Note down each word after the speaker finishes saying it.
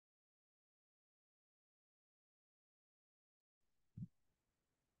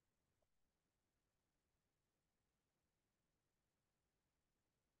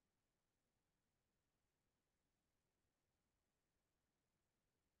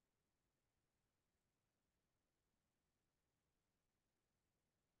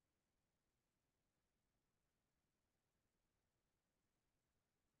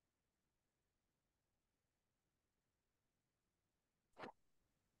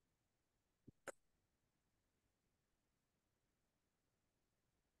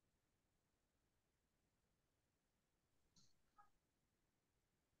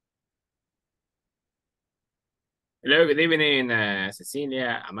Hello, good evening,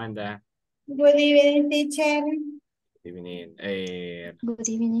 Cecilia, Amanda. Good evening, teacher. Good evening. Good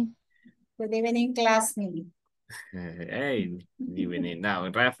evening. Good evening, classmate. Hey, good evening. Now,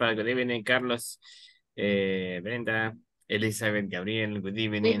 Rafa, good evening, Carlos. Brenda, Elizabeth, Gabriel, good Good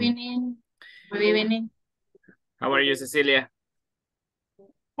evening. evening. Good evening. How are you, Cecilia?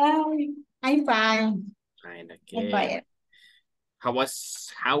 I'm fine. Fine, I'm okay. fine.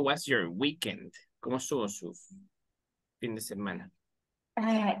 How was your weekend? ¿Cómo estuvo su fin de semana?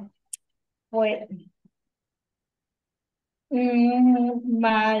 Ah, well,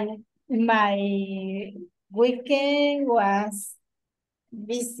 my weekend was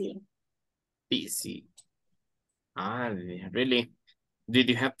busy. Busy. Really? Did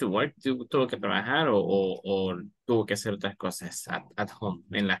you have to work? ¿Tuvo que trabajar o tuvo que hacer otras cosas at home,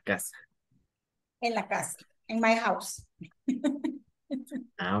 en la casa? En la casa, in my house.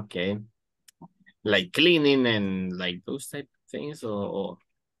 Okay. Like cleaning and like those type of things o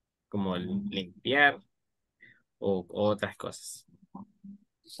como limpiar o otras cosas.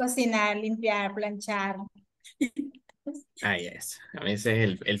 Cocinar, limpiar, planchar. Yes. A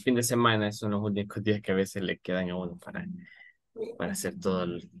veces el fin de semana son los únicos días que a veces le quedan a uno para hacer todo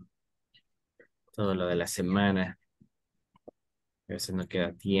lo de la semana. A veces no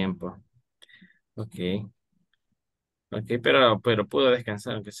queda tiempo. Ok, ok, pero puedo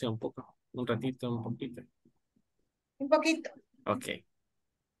descansar aunque sea un poco, un ratito, un poquito. Un poquito. Ok,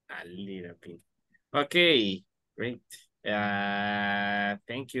 a little bit. Okay, great.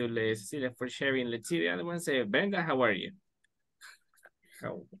 Thank you, Cecilia, for sharing. Let's see the other one. Say, Brenda, how are you?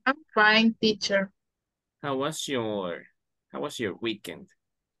 How I'm fine, teacher. how was your how was your weekend?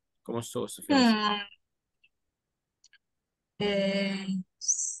 ¿Cómo estuvo su fin de semana? Hmm, eh,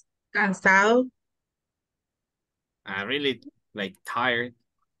 Cansado, Really like tired.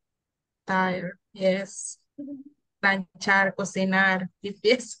 tired, yes. Planchar, cocinar,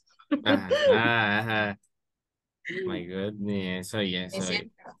 limpieza. Ajá. My goodness. Me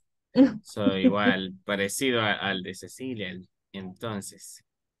siento. Soy igual, parecido al de Cecilia. Entonces,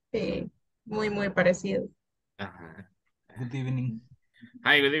 Sí, muy, muy parecido. ajá. Good evening.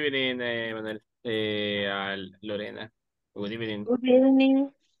 Hi, good evening, Manuel. Lorena. Good evening. Good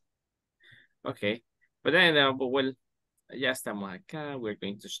evening. Okay. But then, well, ya estamos acá. We're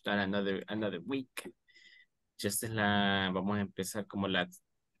going to start another week. Vamos a empezar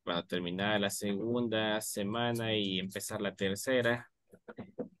para terminar la segunda semana y empezar la tercera.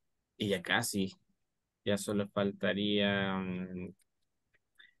 Y ya casi, ya solo faltaría,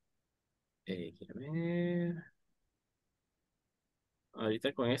 quiero ver.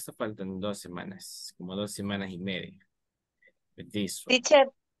 Ahorita con esto faltan 2 semanas, como 2 semanas y media. With this one.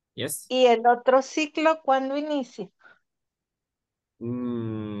 Teacher, Yes. ¿y el otro ciclo cuándo inicia?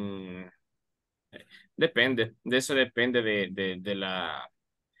 Mm, Depende, de eso depende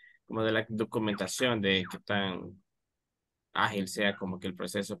como de la documentación, de qué tan ágil sea como que el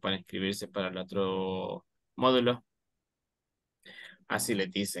proceso para inscribirse para el otro módulo. Así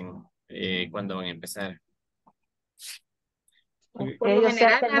les dicen cuándo van a empezar. Ok, Por lo o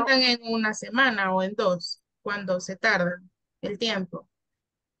sea general que no. andan en una semana o en dos, cuando se tardan el tiempo.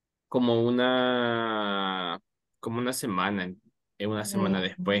 Como como una semana Mm,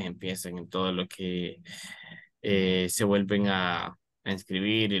 después empiezan en todo lo que se vuelven a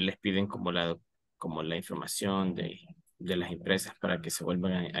inscribir y les piden como la información de las empresas para que se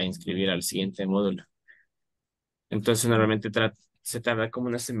vuelvan a inscribir al siguiente módulo. Entonces normalmente se tarda como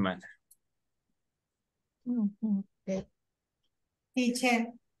una semana. ujú. Ok. Teacher.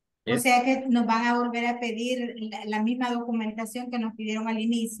 O ¿Es? sea que nos van a volver a pedir la misma documentación que nos pidieron al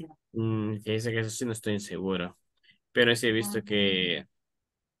inicio. Que dice que eso sí no estoy seguro, pero sí he visto que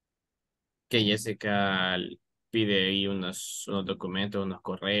Jessica pide ahí unos documentos, unos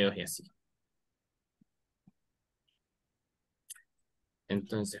correos y así.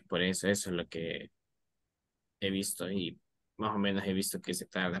 Entonces, por eso es lo que he visto y más o menos he visto que se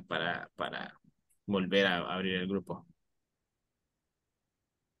tarda para volver a abrir el grupo.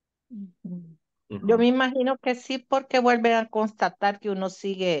 Ujú. Yo Ujú. me imagino que sí, porque vuelven a constatar que uno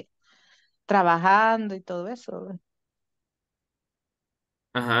sigue trabajando y todo eso, ¿verdad?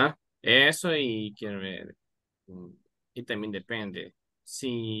 Ajá, eso y quiero ver. mm, Y también depende.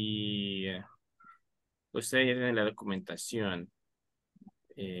 Si ustedes ya tienen la documentación,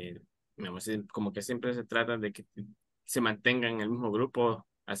 eh, digamos, como que siempre se trata de que se mantengan en el mismo grupo,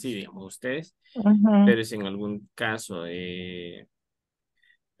 así, digamos, ustedes, Ujú. pero si en algún caso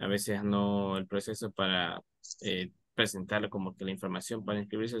a veces no, el proceso para presentarlo como que la información para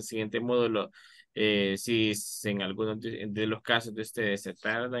inscribirse al siguiente módulo. Si en algunos de los casos de ustedes se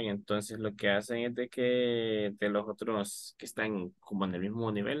tardan, entonces lo que hacen es de que de los otros que están como en el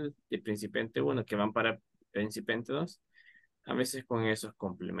mismo nivel de principiante uno que van para principiante 2 a veces con esos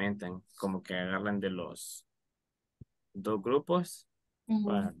complementan, como que agarran de los dos grupos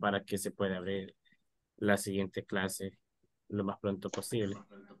Ujú. para que se pueda abrir la siguiente clase lo más pronto posible.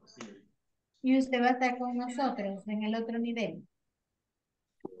 Y usted va a estar con nosotros en el otro nivel.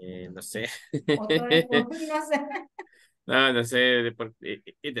 No sé. No sé. No, no sé,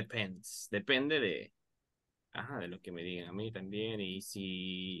 it depends. Depende de lo que me digan a mí también. Y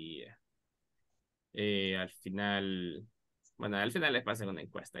si al final, bueno, al final les pasan una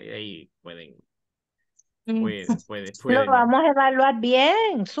encuesta y ahí Mm. Lo pueden, vamos a evaluar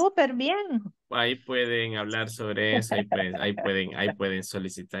bien, súper bien. ahí pueden hablar sobre eso, ahí pueden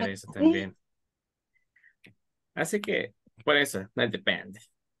solicitar eso Sí. también. Así que, por eso, no depende.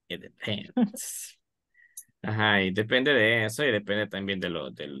 It depends. Ajá, y depende de eso y depende también de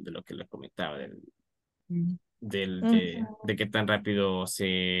lo que les comentaba, de Ujú. qué tan rápido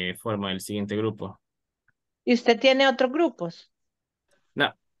se forma el siguiente grupo. ¿Y usted tiene otros grupos?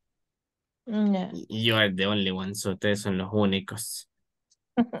 No, No. you are the only one, so ustedes son los únicos.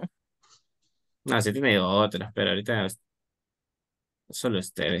 No, sí tiene otros, pero ahorita solo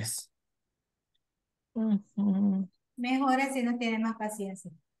ustedes. Ujú. Mejor así no tiene más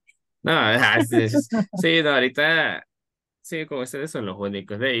paciencia. No, sí, no, ahorita sí, con ustedes son los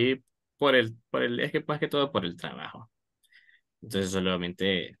únicos. De ahí, es que más que todo por el trabajo. Entonces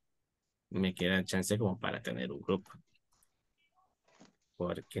solamente me queda chance como para tener un grupo,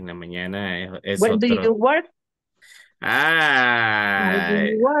 porque en la mañana es Where do you otro. work? How do Ah,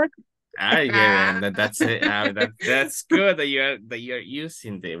 you work? yeah, Ah, that's it. That's good that you're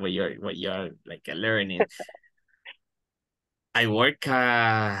using the what you're like learning. I work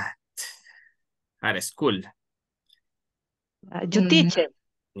at a school. You mm, teach it.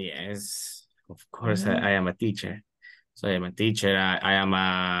 Yes, of course Mm. I am a teacher. So I am a teacher. I am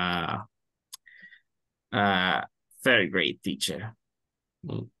a very great teacher.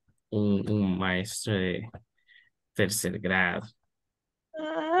 Un maestro de tercer grado.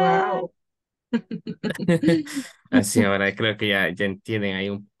 Ah, wow. Así ahora creo que ya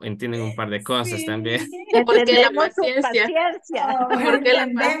entienden un par de cosas también. Sí. ¿Por qué la entendemos su paciencia? paciencia. ¿Por Ahora qué la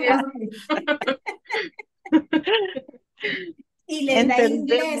entendemos. paciencia? Y les da Entendemos.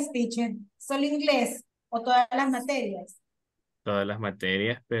 inglés, teacher. Solo inglés o todas las materias. Todas las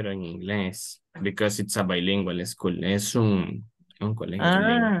materias, pero en inglés, because it's a bilingual school. Es un colegio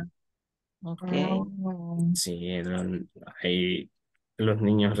bilingüe. Ah, ok. Ah, Sí, ahí los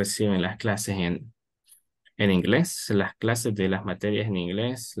niños reciben las clases en inglés, las clases de las materias en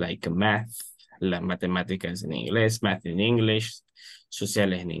inglés, like math, las matemáticas en inglés, math in English,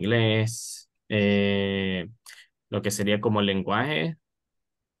 sociales en inglés, lo que sería como lenguaje,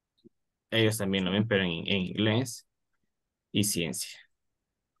 ellos también lo ven, pero en inglés, y ciencia,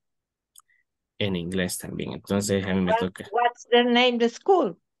 en inglés también. Entonces a mí me toca. What's the name of the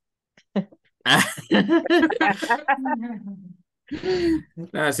school?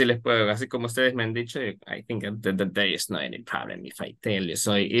 No, sí les puedo, así como ustedes me han dicho, I think that there is no any problem if I tell you.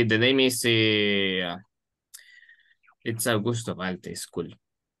 So the name is, it's Augusto Valte School.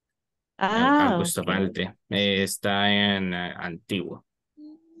 Ah, Augusto ok. Valte. Está en Antiguo.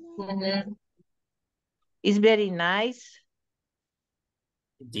 ujú. It's very nice.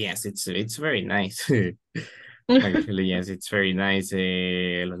 Yes, it's very nice. Actually, yes, it's very nice.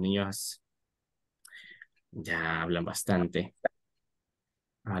 Los niños ya hablan bastante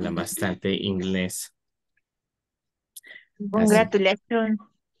inglés. Así, Congratulations.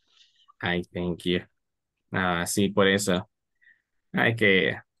 I thank you. Sí, por eso hay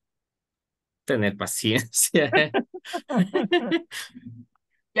que tener paciencia.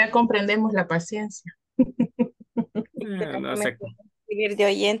 Ya comprendemos la paciencia. Yo No también me sé, puedo inscribir de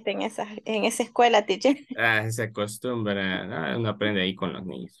oyente en esa escuela, teacher. se acostumbra, uno aprende ahí con los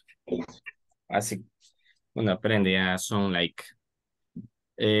niños. Así, uno aprende, ya son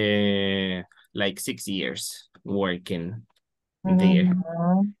eh, like 6 years working there.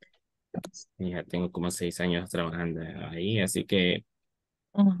 Ujú. Y ya tengo como 6 años trabajando ahí, así que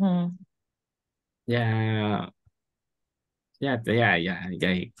ya, ya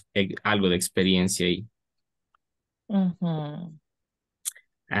hay algo de experiencia ahí. Ujú, ujú.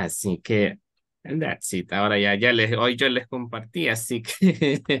 Así que, that's it. Ahora hoy yo les compartí, así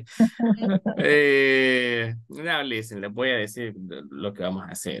que, no, listen, les voy a decir lo que vamos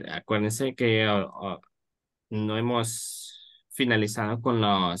a hacer. Acuérdense que no hemos finalizado con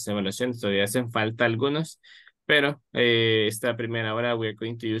las evaluaciones, todavía hacen falta algunos, Pero esta primera hora we're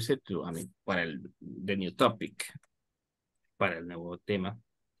going to use it to, para the new topic, para el nuevo tema.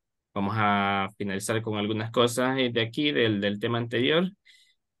 Vamos a finalizar con algunas cosas de aquí, del tema anterior,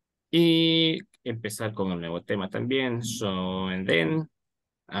 y empezar con el nuevo tema también. So, and then,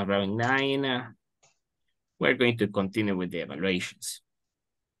 around 9, we're going to continue with the evaluations.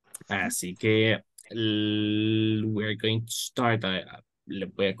 Así que, we're going to start, le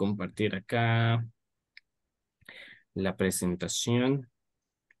voy a compartir acá la presentación.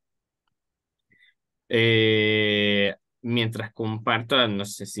 Mientras comparto, no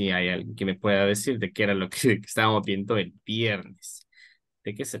sé si hay alguien que me pueda decir de qué era lo que estábamos viendo el viernes.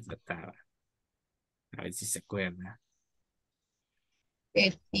 ¿De qué se trataba? A ver si se acuerda.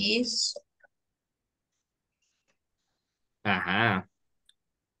 It is Ajá.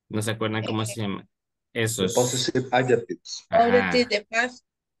 ¿No se acuerdan cómo se llama? The Esos. possessive adjectives. already Ajá. the past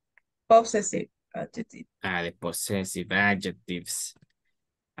possessive adjective. The possessive adjectives.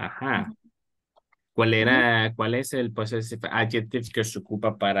 Ajá. Ujú. ¿Cuál es el possessive adjective que se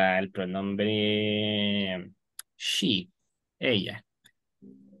ocupa para el pronombre she? Ella.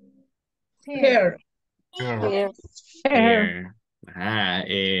 Here. Here, Here. There. Ajá.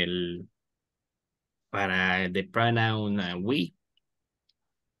 Para the pronoun we.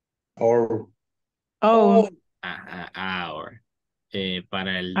 Or Oh, all, Our.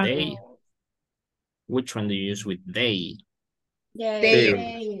 Para el ah, they. Which one do you use with they? their, their.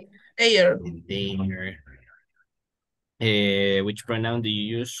 They. their, Their. Which pronoun do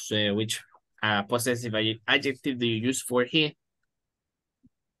you use? Which possessive adjective do you use for he?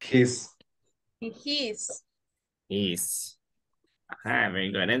 His. his, Is.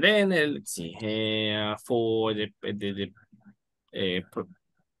 Very good. And then let's see. For the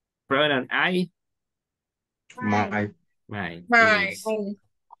pronoun I, My. mine my, is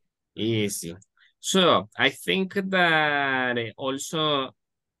easy. So I think that also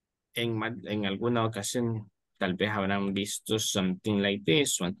en alguna ocasión tal vez habrán visto something like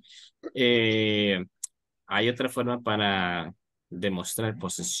this one. Hay otra forma para demostrar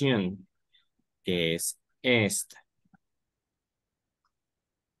posesión que es esta.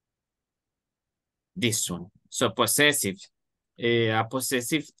 This one. So possessive. A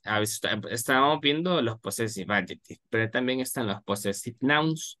possessive, estábamos viendo los possessive adjectives, pero también están los possessive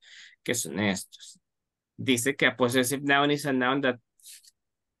nouns, que son estos. Dice que a possessive noun is a noun that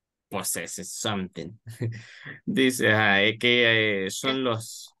possesses something. Dice que son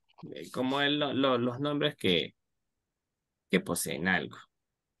como los nombres que poseen algo.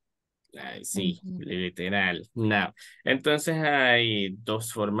 Sí, ujú. literal. No. Entonces hay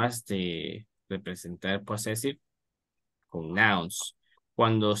dos formas de representar possessive con nouns.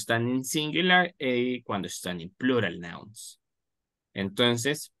 Cuando están en singular y cuando están en plural nouns.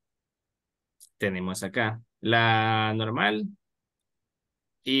 Entonces, tenemos acá la normal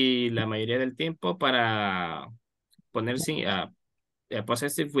y la mayoría del tiempo para poner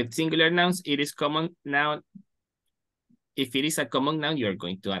possessive with singular nouns, it is common noun. If it is a common noun, you are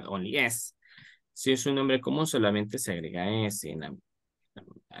going to add only s. Si es un nombre común, solamente se agrega s.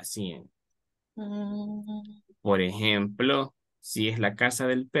 Así. Mm, Por ejemplo, si es la casa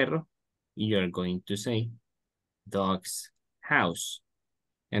del perro, you are going to say dog's house.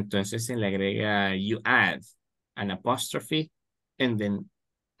 Entonces se le agrega, you add an apostrophe and then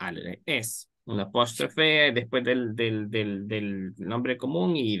s. Un apóstrofe después del nombre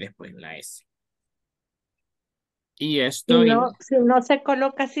común y después la s. Y esto, Si no se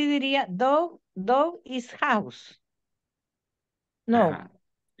coloca así, diría dog is house. No, ajá.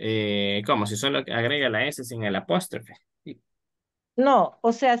 Como si solo agrega la s sin el apóstrofe. Sí. no,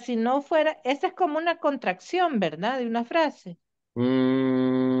 o sea, si no fuera, esa es como una contracción, ¿verdad? De una frase.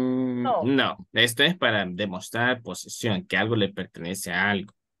 No. No, esto es para demostrar posesión, que algo le pertenece a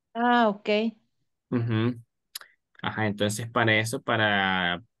algo. Ah, ok. Ujú. Ajá, entonces para eso,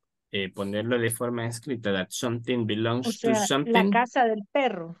 para ponerlo de forma escrita, that something O belongs to sea, la something, casa del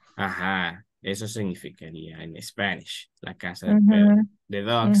perro. ajá, eso significaría en Spanish, la casa del perro, Ujú, the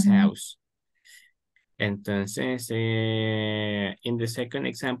dog's ujú. house. Entonces, in the second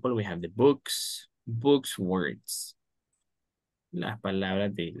example, we have the books words, las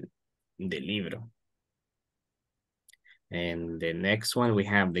palabras del libro. And the next one, we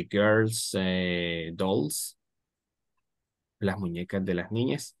have the girls' dolls, las muñecas de las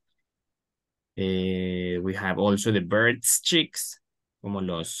niñas. We have also the birds' chicks, como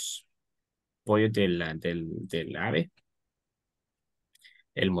los pollos del ave.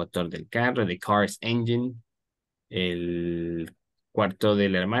 El motor del carro, the car's engine. El cuarto de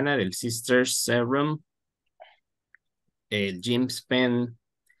la hermana, del sister's room. El Jim's pen,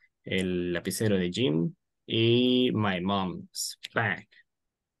 el lapicero de Jim. y my mom's bag.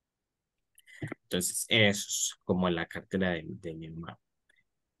 Entonces, eso es como la cartera de mi mamá.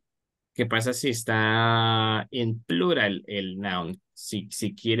 ¿Qué pasa si está en plural el noun? Si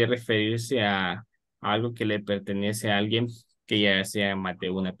quiere referirse a algo que le pertenece a alguien que ya sea más de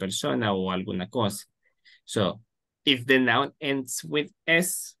una persona o alguna cosa. So, if the noun ends with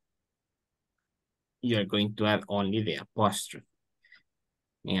S, you're going to add only the apostrophe.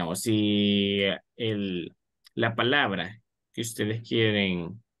 Digamos, si la palabra que ustedes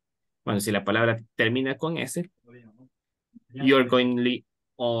quieren, bueno, si la palabra termina con S, you're going,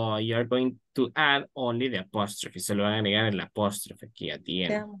 you're going to add only the apostrophe. Se lo van a agregar el apóstrofe aquí a the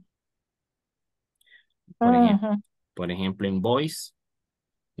Te end. amo. Por ejemplo, Ujú. en voice,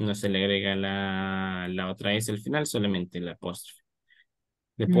 no se le agrega la otra S al final, solamente el apóstrofe.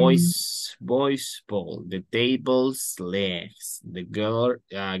 The boys ball, the table's legs, the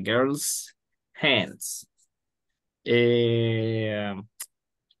girl's hands. And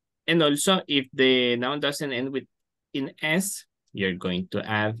also, if the noun doesn't end with in S, you're going to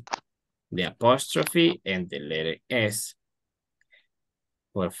add the apostrophe and the letter S.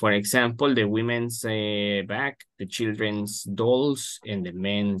 For example, the women's bag, the children's dolls, and the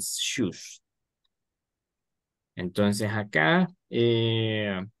men's shoes. Entonces acá,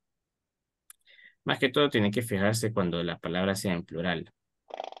 más que todo, tiene que fijarse cuando la palabra sea en plural.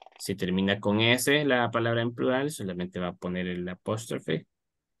 Si termina con S, la palabra en plural, solamente va a poner el apóstrofe.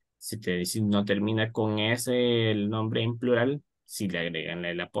 Si no termina con S el nombre en plural, si le agregan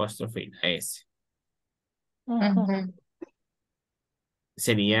el apóstrofe y la S. Ujú. Ujú.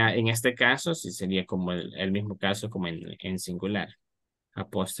 Sería, en este caso, sí sería como el mismo caso como en singular.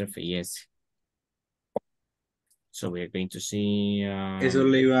 Apóstrofe y S. So we're going to see. Eso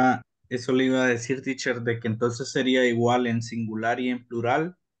le iba a decir, teacher, de que entonces sería igual en singular y en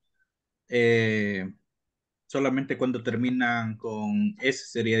plural, eh, solamente cuando terminan con S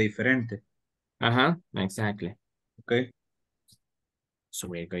sería diferente, Ajá, exactly. ¿ok? So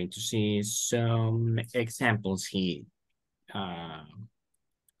we're going to see some examples here. Uh,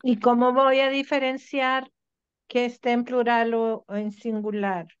 ¿Y cómo voy a diferenciar que esté en plural o en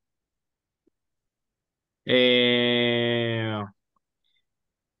singular? eh,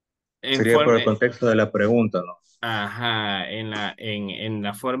 en Sería por forma, el contexto de la pregunta, ¿no? ajá, en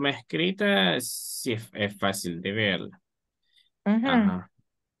la forma escrita sí es fácil de verla. Ujú. Ajá.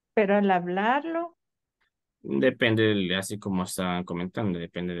 Pero al hablarlo, Depende, así como estaban comentando,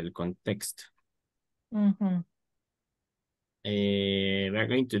 depende del contexto. ujú. We're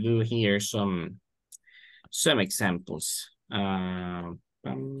going to do here some examples. We are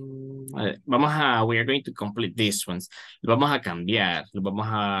going to complete these ones. Lo vamos a cambiar, lo vamos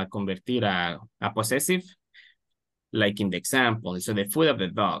a convertir a possessive, like in the example. So the food of the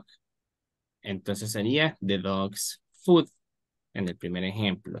dog. Entonces sería the dog's food en el primer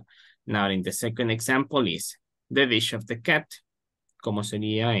ejemplo. Now in the second example is the dish of the cat. ¿Cómo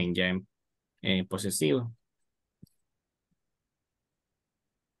sería en ya en posesivo?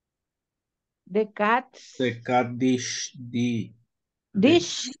 The cat's The cat dish,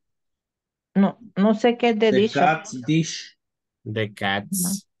 dish. No, no sé qué es the the dish of. cat's dish. The Ujú.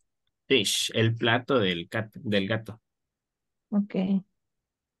 cat's dish, el plato del gato. Ok.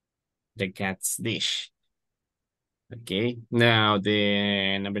 The cat's dish. Okay, now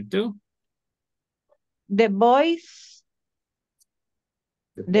the number two. The boys,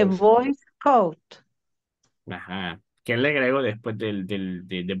 the boy's coat. Ajá. ¿Qué le agrego después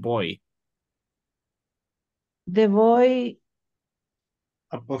de the boy? The boy,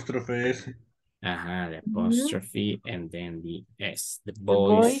 Apóstrofe S. Ajá, the ujú, apostrophe and then the S. The the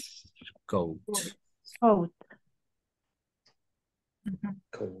boy's boy's coat. coat. Ujú.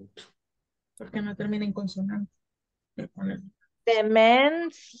 Coat. Porque no termina en consonante. Le ponen The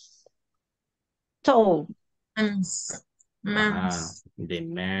man's toe. mans. Ajá, Mans. the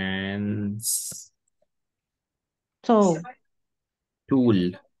man's Toe.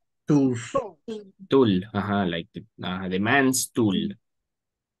 tool. Tools. Tool, ajá, like the man's tool.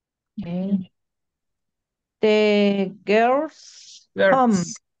 Okay. The girl's home.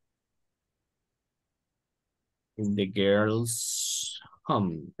 Girls. The girl's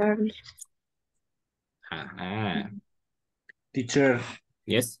home. Carlos. Ajá. Teacher,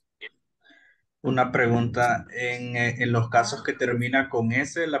 Yes. una pregunta. En los casos que termina con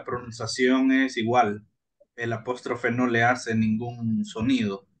S, la pronunciación es igual. El apóstrofe no le hace ningún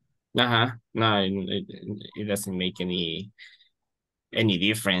sonido. Ajá. No, it doesn't make any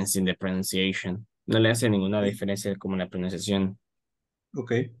difference in the pronunciation. No le hace ninguna Sí. diferencia como la pronunciación.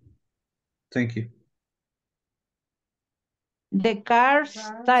 Ok, thank you. The car's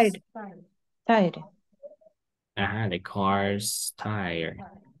tire. Tire. Ajá, the car's tire.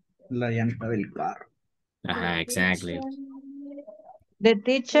 La llanta del carro. Ajá, exactly. The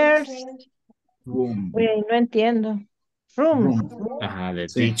teachers, Room. oye, no entiendo. Rooms. Room. Ajá, the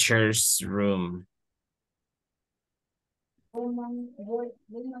Sí. teacher's room.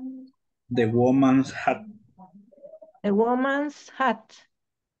 The woman's hat. A woman's hat.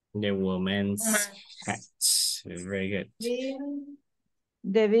 The woman's Más. hat. Very good.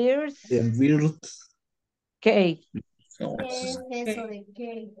 The beer's The bird's cage. ¿Qué es eso de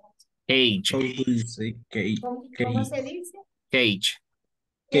qué? Cage. How do you say cage? ¿Cómo se dice? Cage.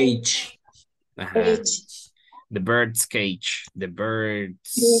 Cage. Ajá. The bird's cage. The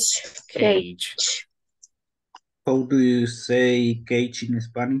bird's cage. How do you say cage in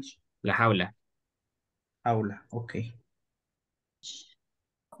Spanish? La jaula. Aula. Okay.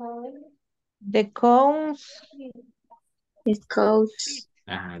 The cows. The coats.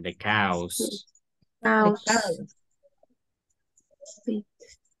 Ajá, the cows. The House. cows. Feet.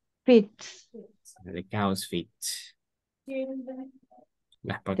 Feet. The cow's feet.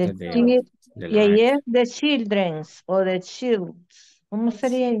 Las The patas chil- de y la ahí vaca. es the children's o the childs. ¿Cómo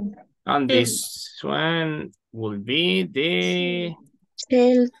sería ahí? On this one will be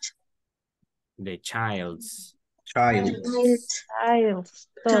Child. the child's. Child. Child's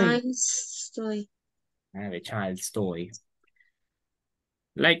toy. Child's toy. The child's toy.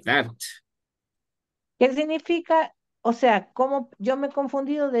 Like that. ¿Qué significa? O sea, ¿cómo yo me he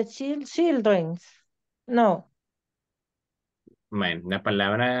confundido de children's? No. Bueno, la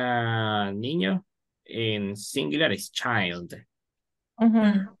palabra niño en singular es child.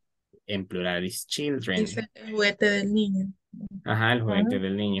 Ujú, En plural es children. Dice el juguete del niño. Ajá, el juguete ujú.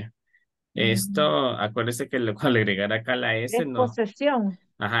 del niño. Esto, acuérdese que al agregar acá la S, Es no. posesión.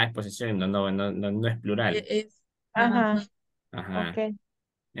 Ajá, es posesión, no es plural. Ajá, Ajá. ok.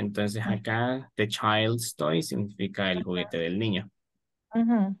 Entonces acá, the child's toy significa el juguete del niño.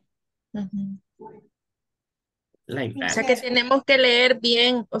 Ujú. Ujú. Like O that. sea que tenemos que leer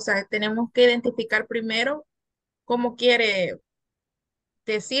bien, o sea, tenemos que identificar primero cómo quiere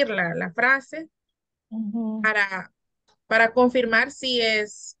decir la frase Ujú. para confirmar si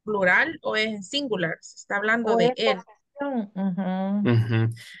es plural o es singular. Se está hablando O de es él. posesión. Ujú,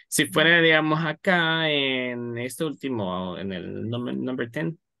 Ujú. Si fuera, digamos, acá en este último, en el number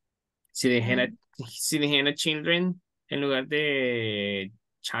 10, si dijera children en lugar de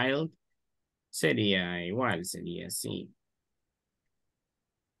child, sería igual, sería así.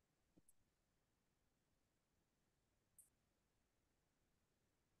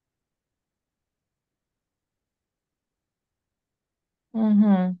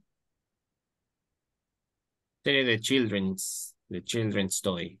 ujú, Sería the children's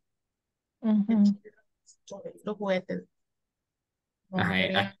toy. ujú. Los juguetes. No, Ajá,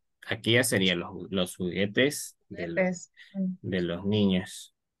 serían aquí ya serían los juguetes juguetes. de los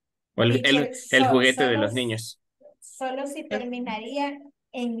niños. O el Teacher, juguete de los niños. solo si terminaría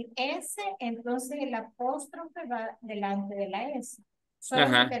en S, entonces el apóstrofe va delante de la S. Solo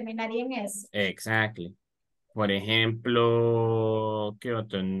si Ajá, terminaría en S. exactly. Por ejemplo, ¿qué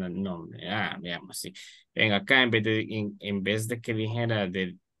otro nombre? Veamos, sí. Acá en vez de que dijera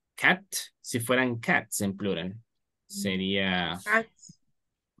de cat, si fueran cats en plural, sería Cats,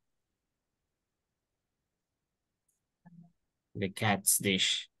 the cat's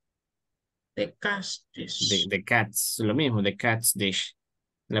dish. de castes. The cats, lo mismo, the cat's dish.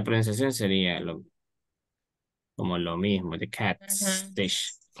 La pronunciación sería como lo mismo, the cat's Ujú.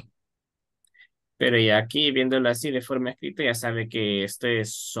 dish. Pero ya aquí, viéndolo así de forma escrita, ya sabe que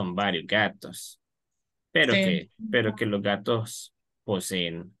son varios gatos. pero Sí. que, pero que los gatos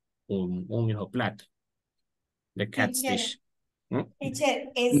poseen un mismo plato, the cat's Teacher, dish. ¿Mm?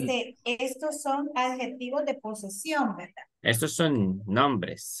 Mm. estos son adjetivos de posesión, ¿verdad? Estos son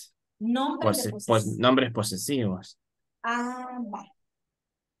nombres, Nombres de posesión. nombres posesivos. Va.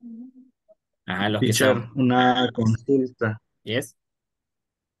 Ajá, los que Teacher, son, una consulta. ¿yes?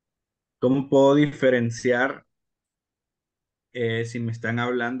 ¿Cómo puedo diferenciar si me están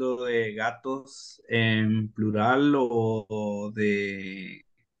hablando de gatos en plural o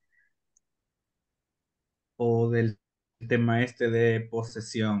del tema este de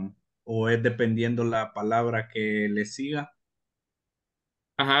posesión? ¿O es dependiendo la palabra que le siga?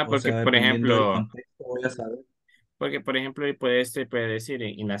 Ajá, O sea, dependiendo del contexto, voy a saber. porque por ejemplo, puede decir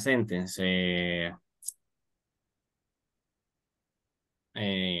in a sentence,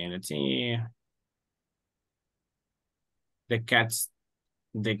 let's see, the cat's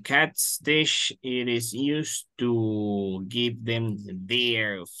The cat's dish, it is used to give them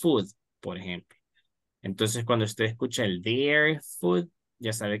their food, por ejemplo. Entonces, cuando usted escucha el their food,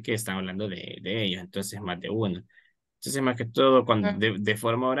 ya sabe que están hablando de ellos, entonces más de uno. Entonces, más que todo, cuando de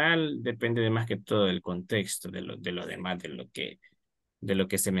forma oral, depende de más que todo del contexto, de lo demás, de lo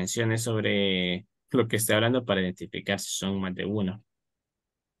que se mencione sobre lo que esté hablando para identificar si son más de uno.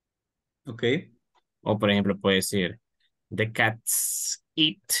 Ok, O, por ejemplo, puede decir, the cats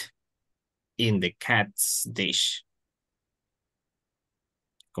eat in the cat's dish.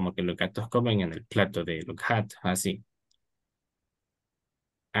 Como que los gatos comen en el plato de los gatos, así.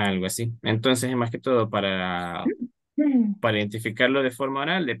 Algo así. Entonces, más que todo, para identificarlo de forma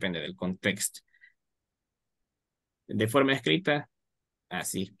oral, depende del contexto. De forma escrita,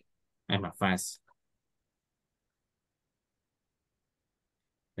 así. Es más fácil.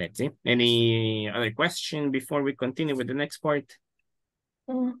 Let's see. Any other question before we continue with the next part?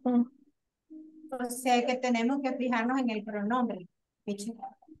 Ujú. O sea que tenemos que fijarnos en el pronombre.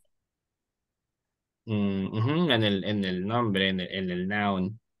 Ujú, en el nombre, en el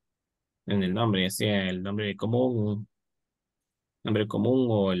noun, en el nombre, ya sea el nombre común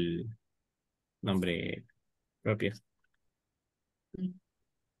o el nombre propio.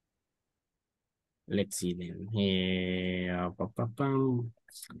 Let's see then.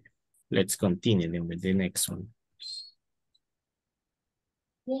 Let's continue then with the next one.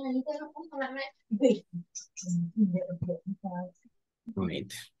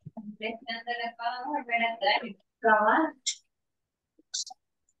 Wait.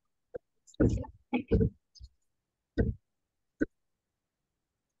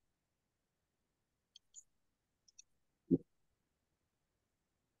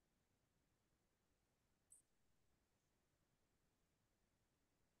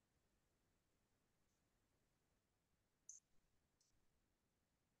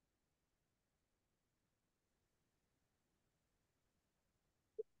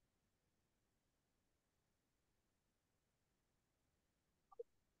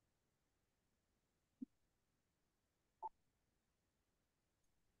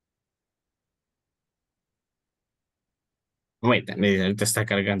 Wait, ahorita está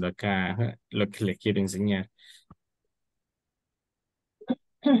cargando acá lo que le quiero enseñar.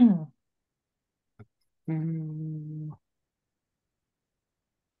 Mm,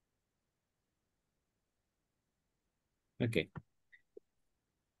 okay.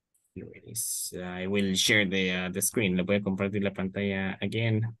 Here it is. I will share the screen. Le voy a compartir la pantalla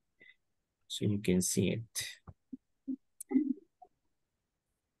again so you can see it.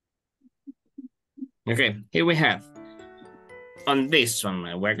 Okay, here we have. On this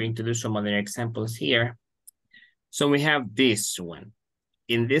one, we're going to do some other examples here. So we have this one.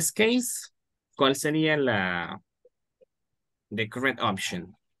 In this case, ¿cuál sería the correct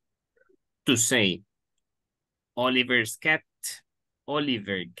option? To say Oliver's cat,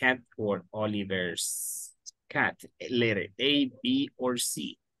 Oliver cat, or Oliver's cat. Letter A, B, or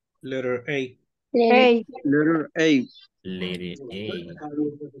C. letter A. Hey, Letter A. Letter A.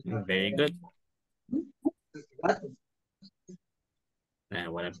 Very good.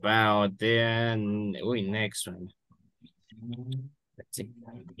 Now, what about the next one? Let's see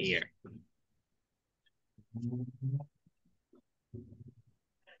here.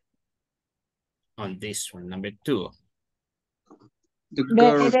 On this one, number 2. The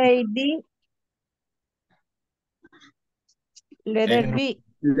girl. letter A, B, letter B,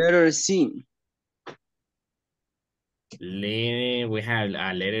 Letter C. We have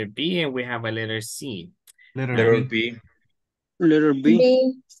a letter B and we have a letter C. Letter B. Letter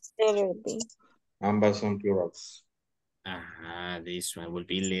B. Letter B. Ambas son plurals. This one will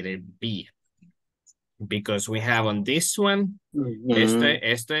be letter B. Because we have on this one, Mhm.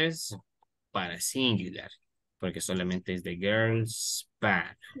 esto es para singular, porque solamente es the girl's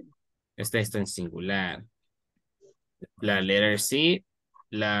bag. Esto en singular. La letter C,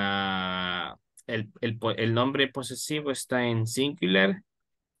 el nombre posesivo está en singular,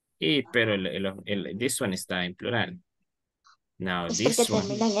 pero this one está en plural. Now, Es porque this one,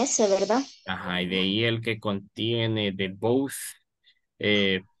 termina en S, ¿verdad? y de ahí el que contiene de both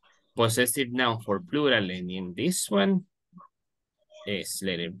possessive noun for plural, and in this one is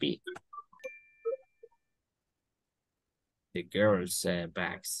letter B. The girls'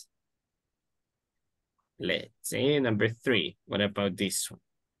 bags. Let's see, number 3. What about this one?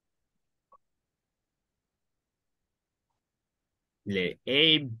 Letter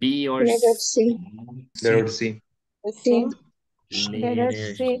A, B, or Letter C? C. Letter C. Sí. letter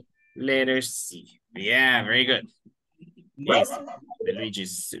C. Letter C. Yeah, very good. Easy. The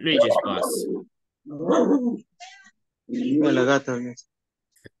Luigi's boss. La gata.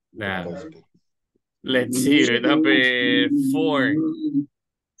 Now, let's see, number 4.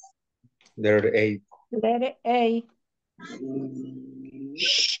 Letter A. Letter A,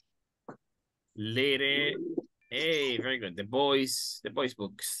 Letter A, very good. The boys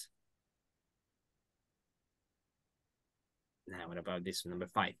books. Now, what about this one, number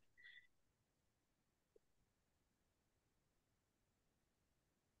 5?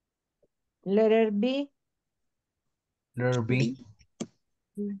 Letter B. Letter B.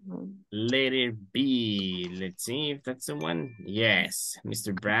 Letter B. Let's see if that's the one. Yes,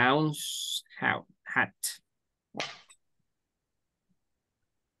 Mr. Brown's hat.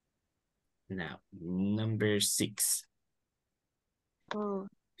 Now, number 6. Oh.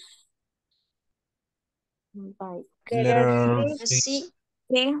 Bike. Letter C. C.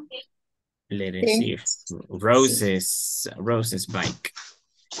 Sí. Letter C. Rose's bike.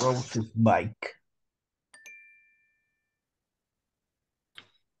 Rose's bike.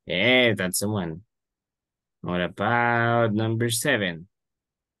 Yeah, that's the one. What about number 7?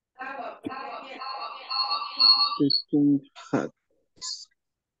 Hat.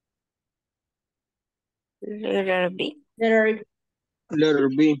 Letter B. Letter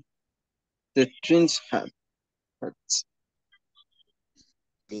B. The twins hat. Hats.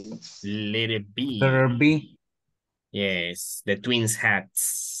 Letter B. Letter B. Yes, the twins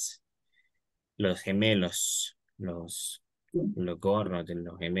hats. Los gemelos. Los gorros de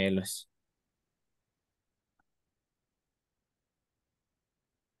los gemelos.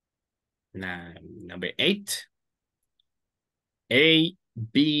 Now, number 8. A,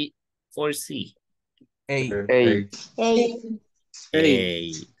 B, or C? A. A.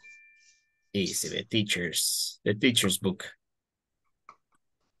 A. Easy, the teacher's book.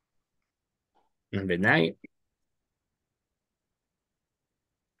 Number 9.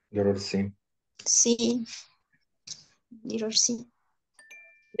 Letter C. C. Letter C.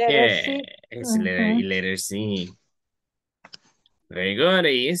 Letter Yeah, C. it's letter C. Very good,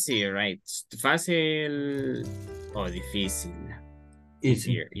 easy, right? Fácil o difícil?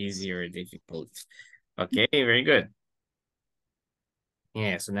 Easy. Easier or difficult? Okay, very good.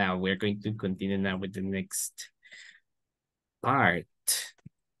 Yeah, so now we're going to continue now with the next part.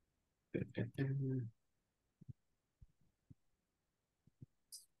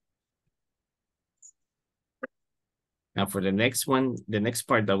 Now for the next one, the next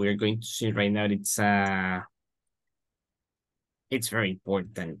part that we're going to see right now, it's very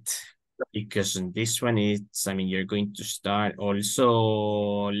important because in this one, you're going to start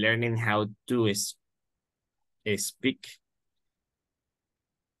also learning how to speak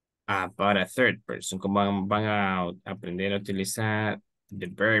about a third person. Cómo van a aprender a utilizar the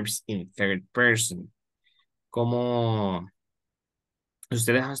verbs in third person. Como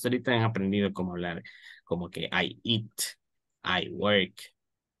ustedes hasta ahorita han aprendido cómo hablar, como que I eat, I work,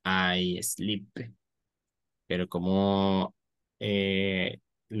 I sleep. Pero como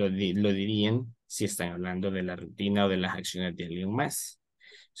lo dirían si están hablando de la rutina o de las acciones de alguien más.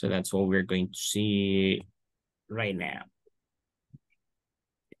 So that's what we're going to see right now.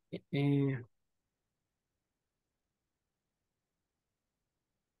 Here.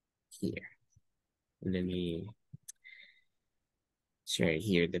 Let me share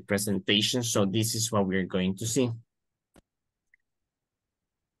here the presentation. So this is what we're going to see.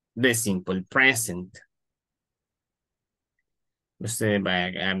 The simple present. Ustedes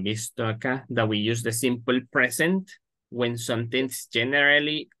han visto acá that we use the simple present when something's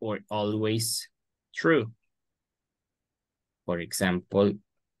generally or always true. For example,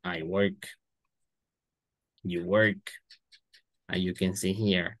 I work, you work, and you can see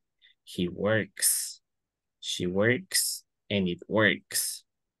here, he works, she works, and it works.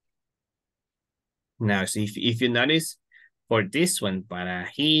 Now, so if you notice, for this one, para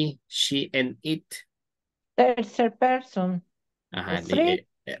he, she, and it. Third person. The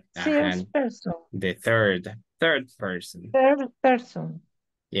person. The third person. Third person.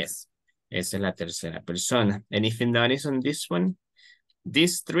 Yes, esa es la tercera persona. And if you notice on this one,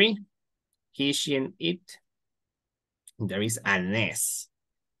 these 3, he, she, and it, there is an S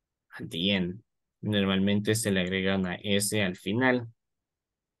at the end. Normalmente se le agrega una S al final.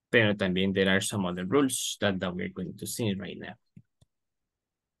 Pero también there are some other rules that we're going to see right now.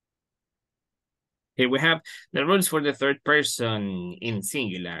 Here we have the rules for the third person in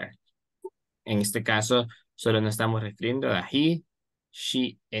singular. En este caso, solo nos estamos refiriendo a he,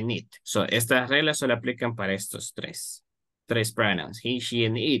 she, and it. So, estas reglas solo aplican para estos tres pronouns, he, she,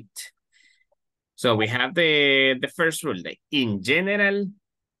 and it. So, we have the first rule, that in general,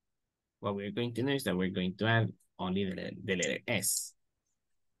 what we're going to do is that we're going to add only the letter S.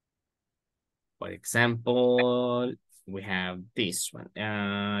 For example, we have this one.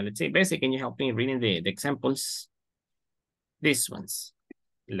 Let's say, Bessie, can you help me reading the examples? These ones.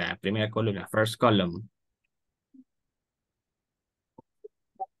 La primera columna, first column.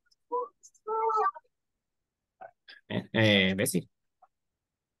 Bessie.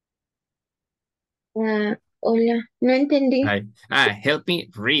 Hola, no entendí. Hi. Help me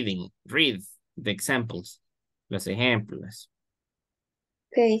reading. Read the examples. Los ejemplos.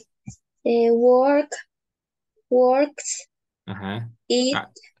 Okay. Work, works, Ajá. eat, Ah,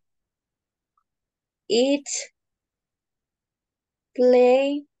 eats,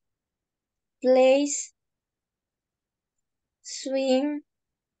 play, plays, swim,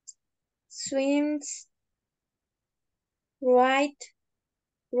 swims, write,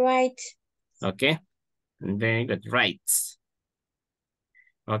 write. okay. Very good. Right.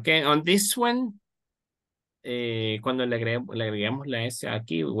 Okay. On this one, cuando le agregamos la S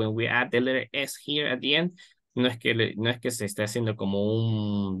aquí, when we add the letter S here at the end, no es que se esté haciendo como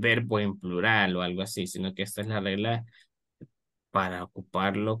un verbo en plural o algo así, sino que esta es la regla para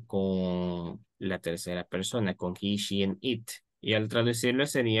ocuparlo con la tercera persona, con he, she, and it. Y al traducirlo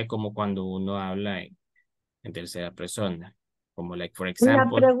sería como cuando uno habla en tercera persona, como like, for Una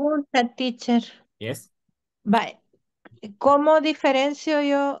example, pregunta, teacher. yes, Va, ¿cómo diferencio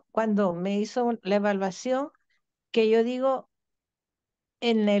yo cuando me hizo la evaluación que yo digo,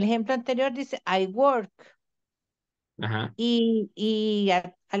 en el ejemplo anterior dice I work ajá, y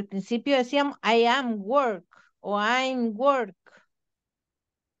al principio decíamos I am work o I'm work?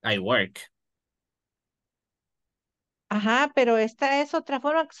 I work, Ajá, pero esta es otra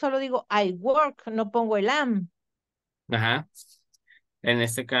forma que solo digo I work, no pongo el am. ajá. En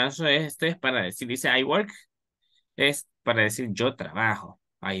este caso, este es para decir, dice I work, es para decir yo trabajo.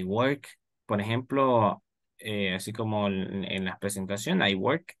 I work, por ejemplo, así como en la presentación, I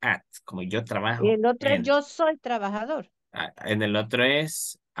work at, como yo Y trabajo el otro en. yo soy trabajador. En el otro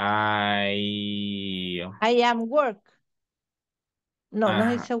es I am work. No, no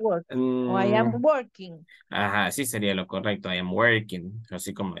ajá, dice work. O I am mm, working. ajá, sí sería lo correcto. I am working,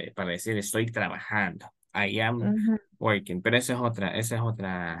 así como para decir estoy trabajando. I am Ujú, working, pero esa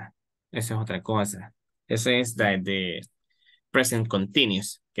es otra cosa. Eso es de present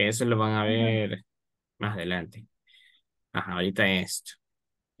continuous, que eso lo van a ujú. ver más adelante. Ajá, ahorita esto.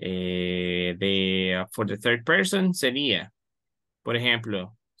 For the third person sería, por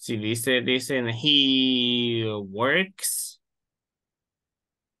ejemplo, si dicen he works,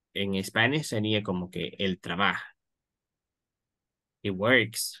 en español sería como que él trabaja. He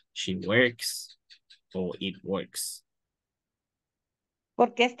works, she works, o it works.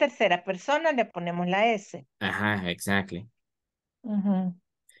 Porque es tercera persona, le ponemos la S. Ajá, exactly. Ujú.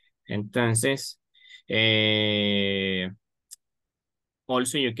 Entonces,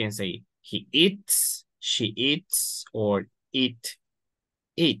 also you can say he eats, she eats, or it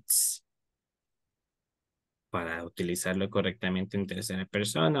eats. Para utilizarlo correctamente en tercera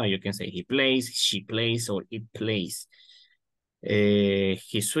persona, o you can say he plays, she plays, or it plays.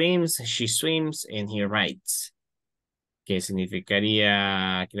 He swims, she swims, and he writes. Que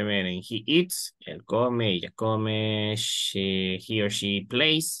significaría, quiero ver, en he eats, él come, ella come, he or she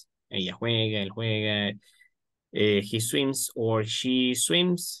plays, ella juega, él juega, he swims or she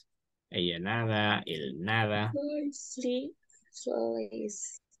swims, ella nada, él nada, Sleep,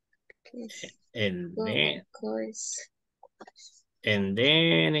 plays, and then, course. and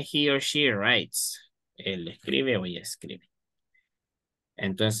then he or she writes, él escribe o ella escribe.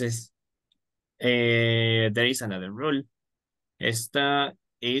 Entonces, there is another rule. Esta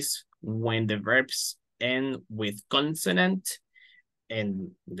is when the verbs end with consonant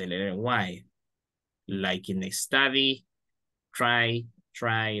and the letter Y, like in study, try,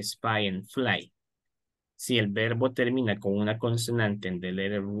 spy, and fly. Si el verbo termina con una consonante en the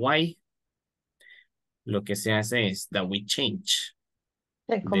letter Y, lo que se hace es that we change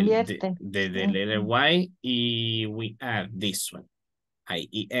Se convierte. the letter Ujú. Y y we add this one,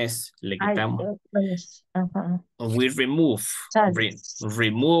 IES, le Ay, quitamos. pues, ajá. We remove, Chance.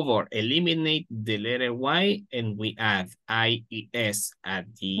 remove or eliminate the letter Y and we add IES at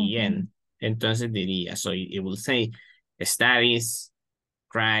the Ujú, end. Entonces diría, so it will say studies,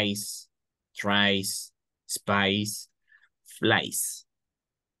 cries, tries, spies, flies.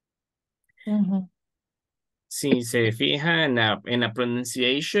 ujú. Si se fija en la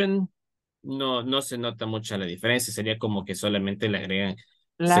pronunciation, no se nota mucho la diferencia. Sería como que solamente le agregan,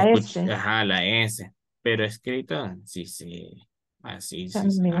 se La escucha, S ajá, la S. Pero escrito, sí, sí,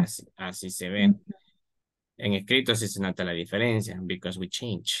 también. así se ve. Ujú, En escrito sí se nota la diferencia, because we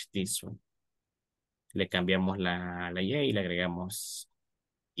change this one. Le cambiamos la Y y le agregamos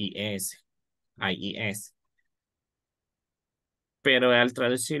IS, IES. Pero al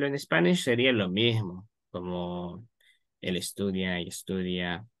traducirlo en español sería lo mismo, como él estudia y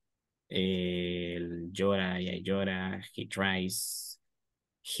estudia, él llora y llora, he tries,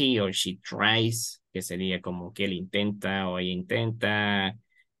 he or she tries, que sería como que él intenta o ella intenta,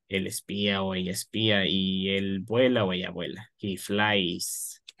 él espía o ella espía, y él vuela o ella vuela. He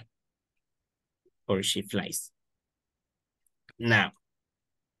flies or she flies. Now,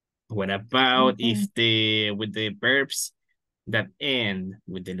 what about if with the verbs that end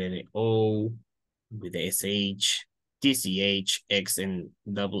with the letter O, with the SH, TCH, X, and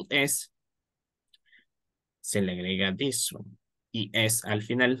double S? Se le agrega this one y S al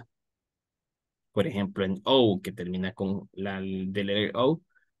final. Por ejemplo, en O, que termina con la de letter O,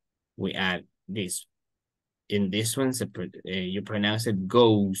 we add this. In this one, you pronounce it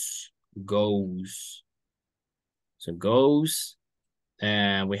goes, goes. So goes,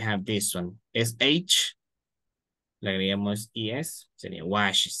 we have this one. SH, le agregamos ES, sería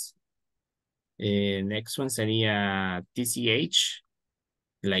washes. Next one sería TCH,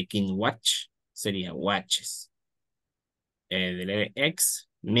 like in watch, sería watches. The letter X,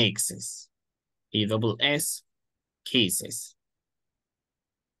 mixes. Y double S, kisses.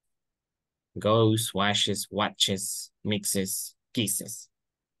 Goes, washes, watches, mixes, kisses.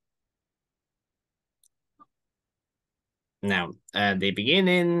 Now, at the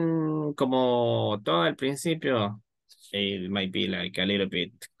beginning, como todo al principio, it might be like a little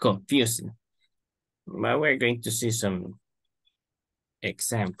bit confusing. But we're going to see some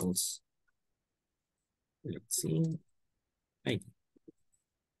examples. Let's see. Ay.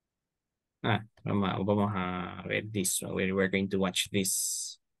 Vamos a ver this one. We're going to watch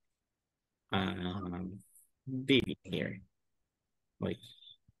this video here. Wait.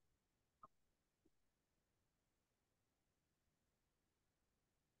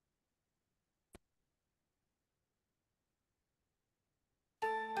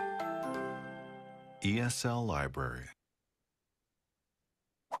 ESL Library.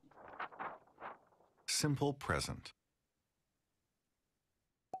 Simple present.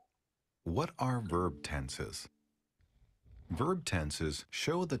 What are verb tenses? Verb tenses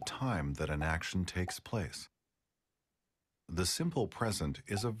show the time that an action takes place. The simple present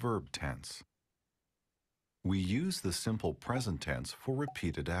is a verb tense. We use the simple present tense for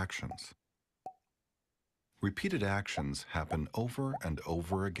repeated actions. Repeated actions happen over and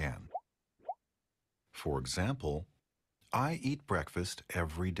over again. For example, I eat breakfast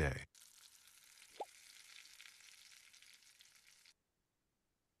every day.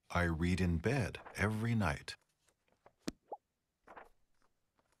 I read in bed every night.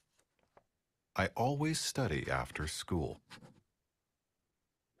 I always study after school.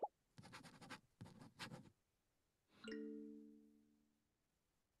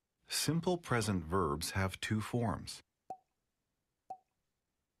 Simple present verbs have two forms.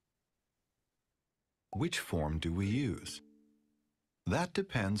 Which form do we use? That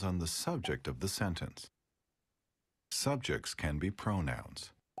depends on the subject of the sentence. Subjects can be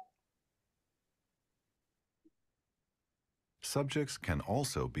pronouns. Subjects can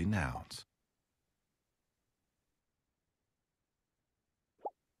also be nouns.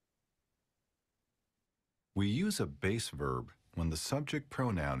 We use a base verb when the subject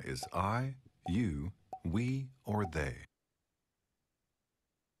pronoun is I, you, we, or they.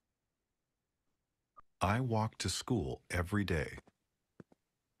 I walk to school every day.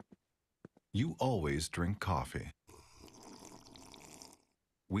 You always drink coffee.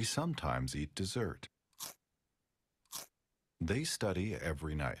 We sometimes eat dessert. They study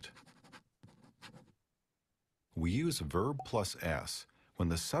every night. We use verb plus S when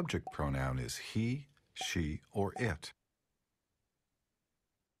the subject pronoun is he, she, or it.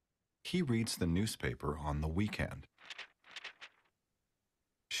 He reads the newspaper on the weekend.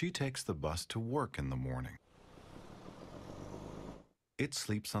 She takes the bus to work in the morning. It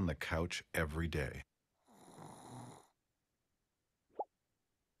sleeps on the couch every day.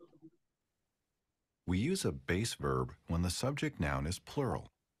 We use a base verb when the subject noun is plural.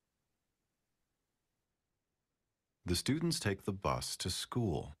 The students take the bus to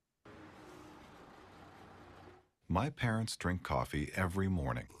school. My parents drink coffee every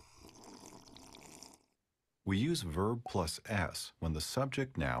morning. We use verb plus S when the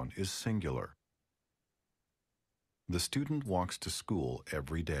subject noun is singular. The student walks to school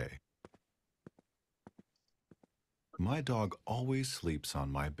every day. My dog always sleeps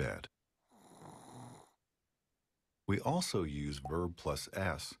on my bed. We also use verb plus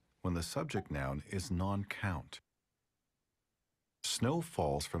S when the subject noun is non-count. Snow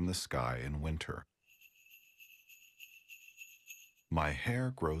falls from the sky in winter. My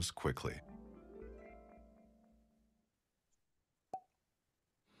hair grows quickly.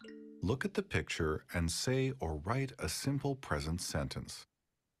 Look at the picture and say or write a simple present sentence.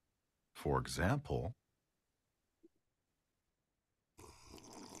 For example,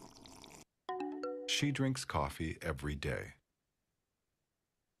 She drinks coffee every day.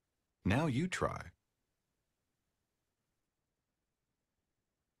 Now you try.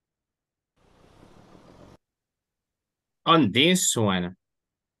 On this one,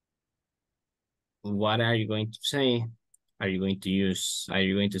 what are you going to say? Are you going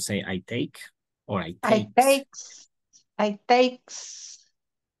to say I take or I I takes? takes. I takes.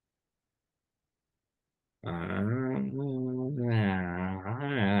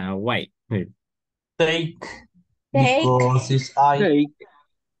 Why? Take, Take. because it's I. Take.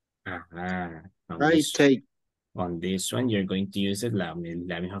 On I this, take. on this one, you're going to use it la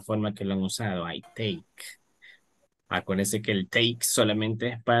misma forma que lo han usado. I take. Acuérdense que el take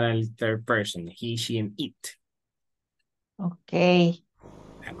solamente es para el third person. He, she, and it. Ok.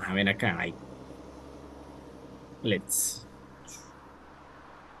 Vamos a ver acá. Let's.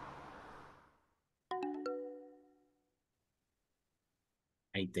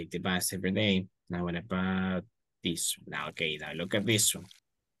 I take the bus every day. Now what about this one? Now, okay, now look at this one.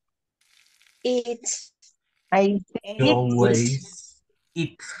 Eat. I You eat. always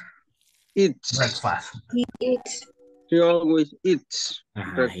eat Eats. breakfast. Eat. He always eats He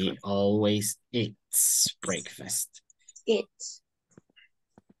breakfast. always eats breakfast. Eat.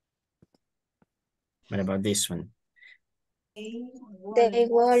 What about this one? They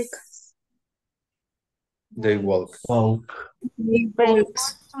walk. They walk. Walk. They They walk. go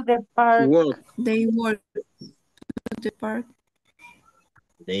to the park. Walk. They walk to the park.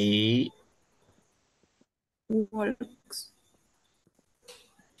 They Walks.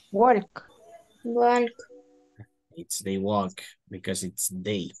 Work. Walk. they walk because it's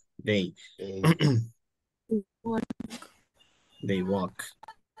they. They Walk. they walk.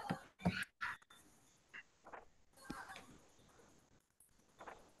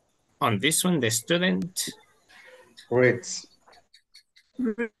 On this one, the student. Reads.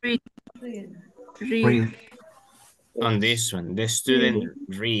 Read. Read. Read. On this one, the student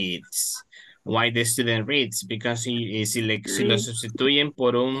reads. Why the student reads? Because si lo sustituyen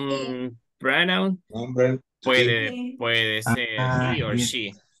por un pronoun, Nombre. puede ser he or it.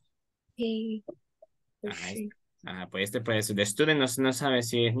 she. He. Pues este puede ser, the student no sabe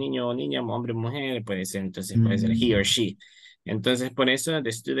si es niño o niña, hombre o mujer, puede ser, entonces puede ser he or she. Entonces, por eso,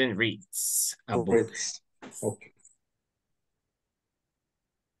 the student reads a book. Reads. Okay.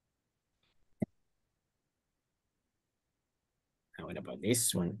 Now, what about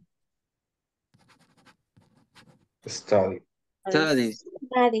this one? Study. Studies.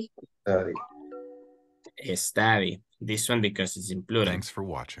 Daddy. Study. Study. This one because it's in plural. Thanks for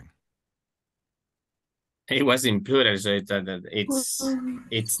watching. It was in plural, so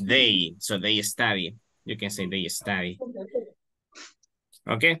it's they, so they study. You can say they study.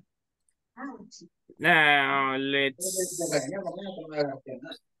 Okay. Now let's.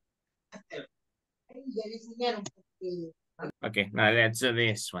 Okay, now let's do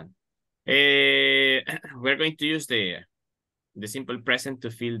this one. We're going to use the simple present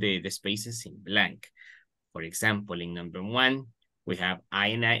to fill the spaces in blank. For example, in number 1, we have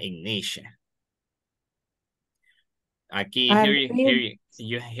Aina Ignatia. Aquí, here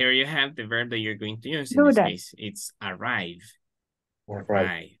you have the verb that you're going to use in this case. It's arrive.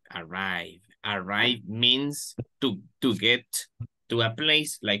 Arrive means to get to a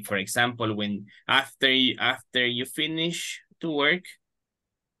place. Like, for example, when after you finish to work,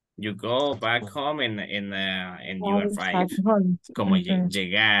 you go back home and you arrive. Como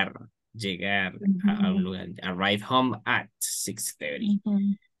llegar a un lugar. Arrive home at 6:30.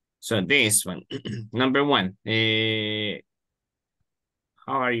 So this one, number 1,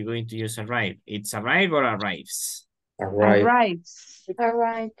 how are you going to use arrive? It's arrive or arrives? Arrives.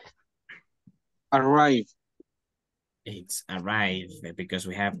 Arrive. Arrive. It's arrive because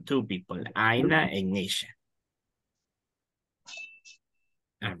we have 2 people, Aina and Nisha.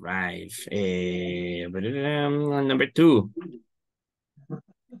 Arrive. Number 2.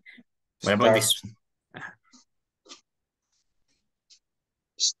 What about this?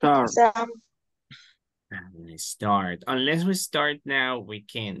 Start. Start. Unless we start now, we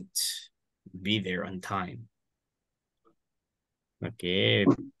can't be there on time. Okay.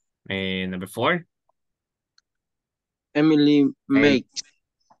 Number 4. Emily makes.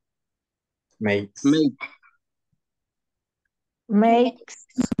 Makes. Emily makes.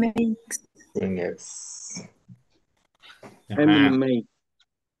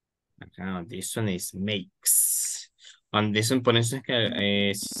 This one is makes. On this one, por eso es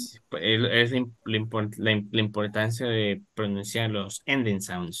que es la importancia de pronunciar los ending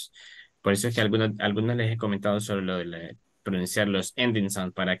sounds. Por eso es que algunos les he comentado sobre lo de pronunciar los ending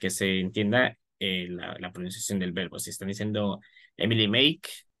sounds para que se entienda la pronunciación del verbo. Si están diciendo Emily make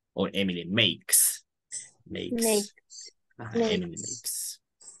o Emily makes. Makes. makes, Emily makes. makes.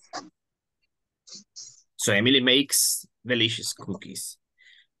 So Emily makes delicious cookies.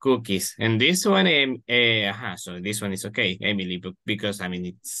 Cookies. And this one, so this one is okay, Emily, because I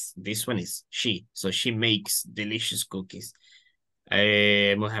mean, this one is she. So she makes delicious cookies.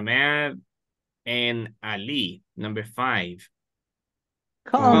 Mohammed and Ali, number 5.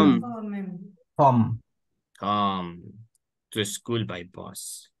 Come. Come to school by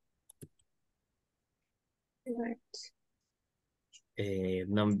bus. What?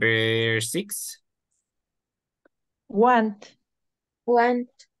 Number 6. Want. Want,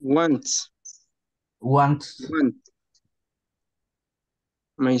 Wants. Wants. Want.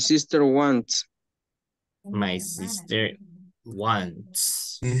 My sister wants. My sister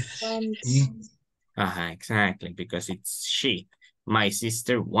wants. wants. Exactly, because it's she. My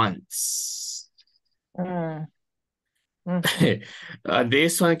sister wants. Mm. Mhm.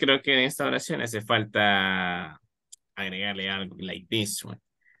 This one, creo que en esta oración hace falta agregarle algo like this one.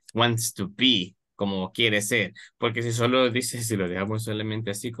 Wants to be, como quiere ser. Porque si solo dice, si lo dejamos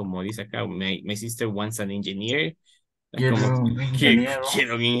solamente así, como dice acá, my sister wants an engineer. Es Quiero como un que ingeniero.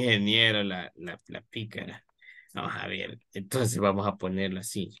 quiero un ingeniero, la pícara. Vamos a ver, entonces vamos a ponerlo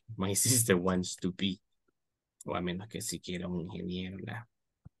así. My sister wants to be. O a menos que si quiera un ingeniero,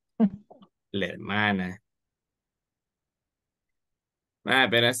 la hermana.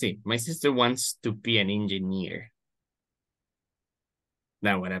 Pero así. My sister wants to be an engineer.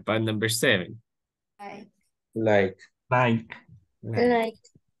 Now, what about number 7? Like. Like. Like,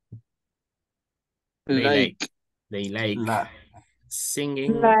 They like La,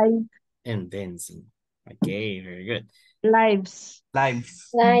 singing Like and dancing. Okay, very good. lives. lives.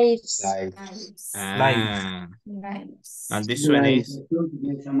 lives, Like. Ah, and this one Like. is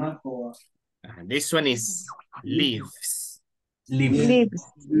lives. Lives. Lives.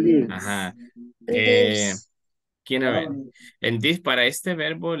 Ajá. lives, ¿Quién a ver? Para este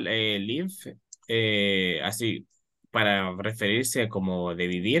verbo live, así, para referirse a como de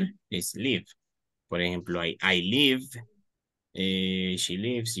vivir, es live. Por ejemplo, I live, she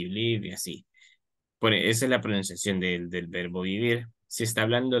lives, you live, y así. Esa es la pronunciación del verbo vivir. Si está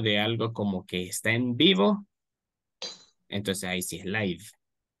hablando de algo como que está en vivo, entonces ahí sí es live.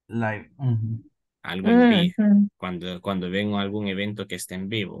 Live. Algo en vivo. Mhm. Cuando ven algún evento que está en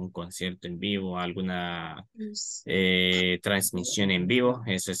vivo, un concierto en vivo, alguna yes, transmisión en vivo,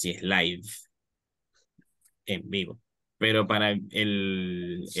 eso sí es live, en vivo. Pero para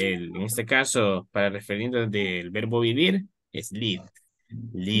en este caso, para refiriendo del verbo vivir, es live.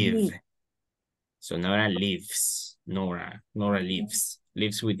 Live. Live. So Nora lives. Nora lives.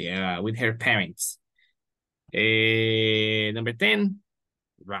 Lives with her parents. Number 10.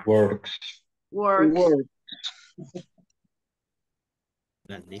 Rock. Works. Work. Work.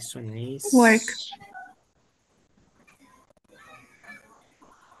 And this one is Work.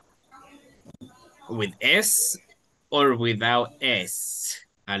 with S or without S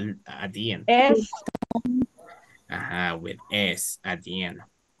at the end. Es. With S at the end.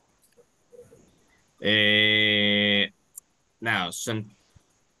 Now,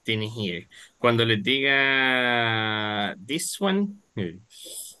 something here. Cuando les diga this one,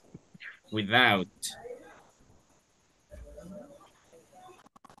 without.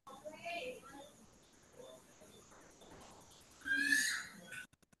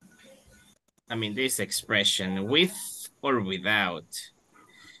 I mean, this expression, with or without.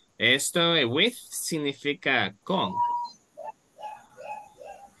 Esto, with, significa con.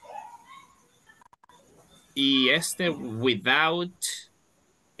 Y este, without,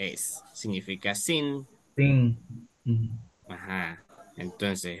 significa sin. Sin. Ajá.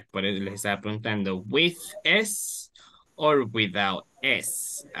 Entonces, por eso les estaba preguntando, with S or without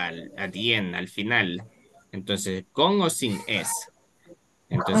S, at the end, al final. Entonces, con o sin S.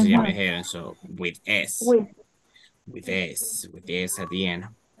 Entonces ya me dijeron, so, with S. With. With S at the end.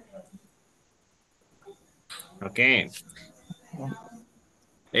 Okay.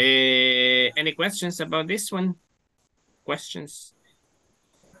 Any questions about this one? Questions?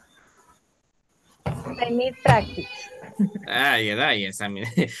 I need practice. Yes. I mean,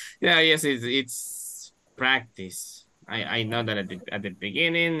 yeah, yes, it's practice. I know that at the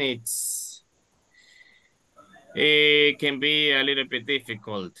beginning it can be a little bit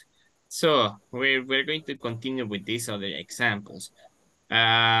difficult. So we're going to continue with these other examples.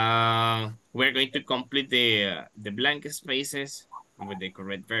 We're going to complete the blank spaces with the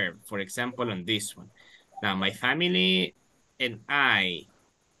correct verb. For example, on this one. Now, my family and I.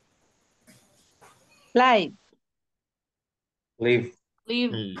 Live. Live.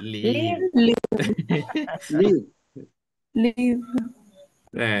 Live. Live. Live. Live. Live.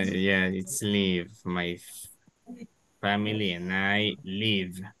 Yeah, it's live. My family and I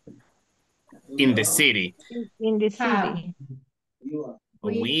live in the city. In the Have. city.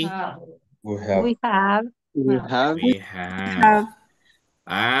 We We have. We have. We have. We have. we have. Have.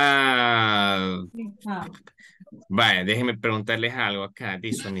 Ah, We have. vaya, déjenme preguntarles algo acá.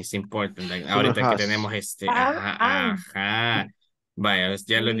 This one is important. Like, Solo ahorita que has. tenemos este, Have ajá, and. ajá. Vaya,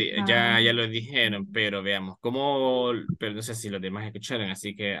 ya lo, We ya have. lo dijeron, pero veamos, ¿cómo? Pero no sé si los demás escucharon,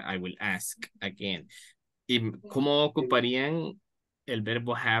 así que I will ask again. ¿Y cómo ocuparían el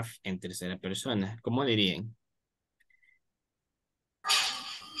verbo have en tercera persona? ¿Cómo dirían?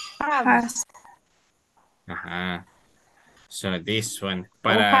 Have. Has. Ajá. So this one. O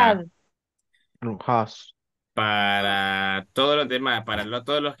had. No has. Para todos los demás, para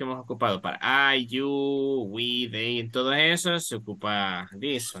todos los que hemos ocupado, para I, you, we, they, en todo eso se ocupa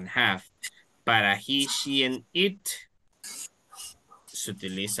this one, have. Para he, she, and it se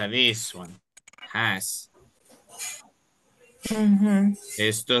utiliza this one, has. Ujú.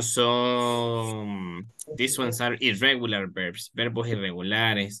 Estos son, these ones are irregular verbs, verbos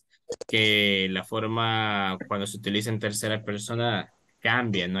irregulares, que la forma cuando se utiliza en tercera persona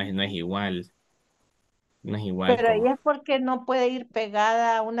cambia, no es igual, no es igual Pero ahí como. es porque no puede ir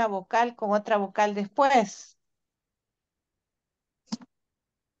pegada una vocal con otra vocal después.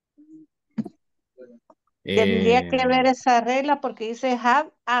 Tendría que ver Eh, esa regla porque dice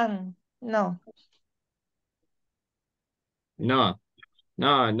have and. No. no,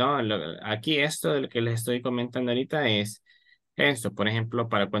 no, aquí esto de lo que les estoy comentando ahorita es esto, por ejemplo,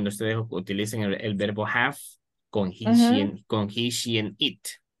 para cuando ustedes utilicen el verbo have Ujú. con he, she, and it,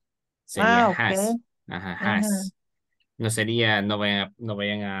 sería Ah, ok. has, ajá, Ujú. has. No sería, no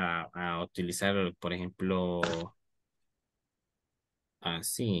vayan a utilizar, por ejemplo,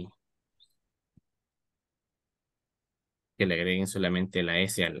 así, que le agreguen solamente la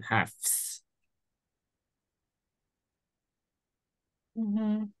S al has.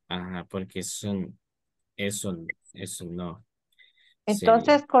 Ujú. Ajá, porque eso no sería.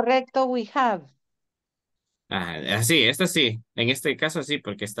 Entonces, correcto, we have. Ajá, así, esto sí, en este caso sí,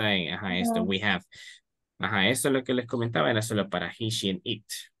 porque está en, ajá, esto, Ujú. we have. Ajá, eso es lo que les comentaba, era solo para he, she, and it,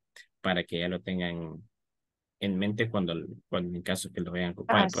 para que ya lo tengan en mente cuando en caso que lo vayan a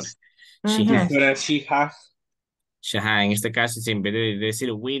ocupar por Has. she Si Ujú. has. fuera she has. Ajá, en este caso, si en vez de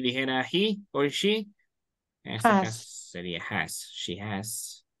decir we dijera he or she, en este caso Has. sería has, she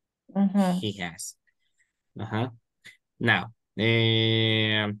has, Ujú. he has. Ajá. Now,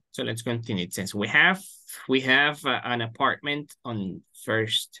 so let's continue. It says we have an apartment on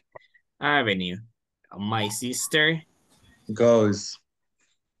First Avenue. My sister, Goes.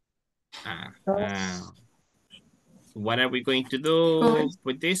 uh, what are we going to Goes. do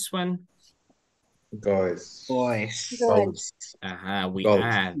with this one? Goes. Pues. Goes. We Goes.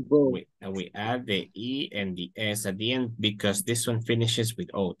 add we add the E and the S at the end because this one finishes with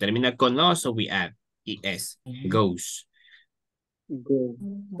O. Termina con O, so we add ES. Goes. Go.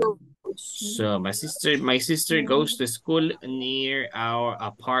 So my sister goes to school near our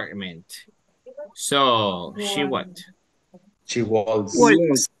apartment. So she what? She walks.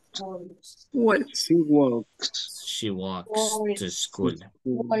 Walks. Walks. She walks. She walks to school.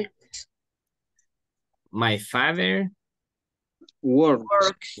 Walks. My father,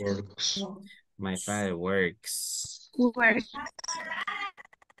 Works. Works. Works. my father works. Works.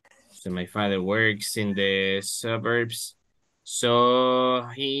 So my father works in the suburbs. So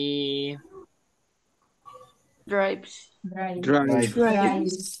he Drives. Drive. Drive. Drives.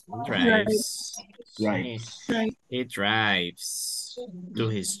 Drives. drives. He, Drives. Drives. he drives to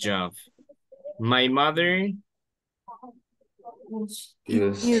his job. My mother Use.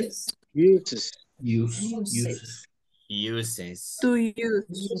 Use. Uses. Uses. uses. To use.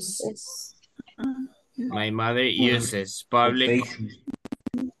 Uses. My mother uses Transportation.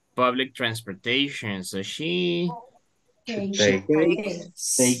 public transportation. So she Take.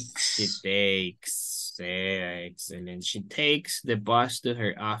 Takes. takes. Excellent. She takes the bus to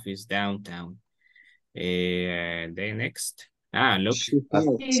her office downtown. Then next. Look. She has.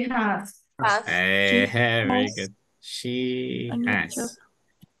 She has. Has. Very Has good. She a new job. has.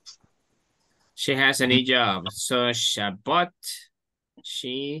 She has a new job. So but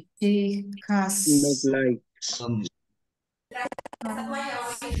she She Not has. like.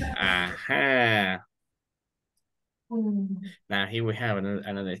 aha. Mm, Now here we have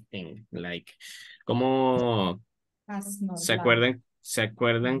another thing. Like, ¿cómo has not se like. acuerdan? ¿Se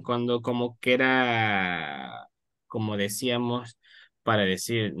acuerdan cuando como que era, como decíamos, para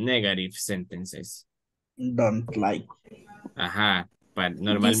decir negative sentences? Don't like. Ajá.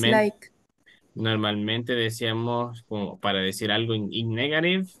 Normalmente, Dislike. Normalmente decíamos, como para decir algo in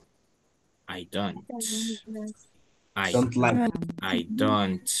negative, I don't. I, Don't like. I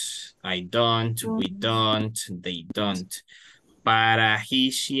don't. I don't. We don't. They don't. Para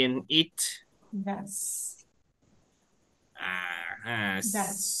he, she, and it. Das. Ajá.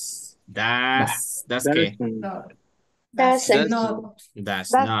 Das. Das qué? Doesn't. No. Das Doesn't. not.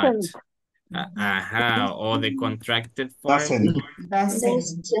 Does not. Doesn't. Ajá. O the contracted form. Doesn't.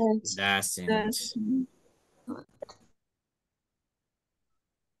 Doesn't. Doesn't.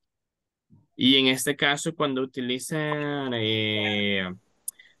 Y en este caso, cuando utilizan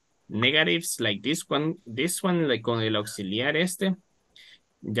negatives like this one, like con el auxiliar este,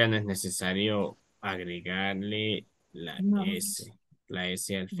 ya no es necesario agregarle No. la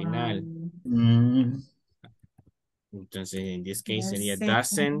S al final. Mm, Entonces, en this case sería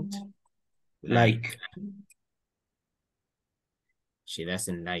Doesn't doesn't like. like. She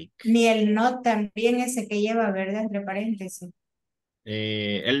doesn't like. Ni el not también ese que lleva, ¿verdad? Entre paréntesis.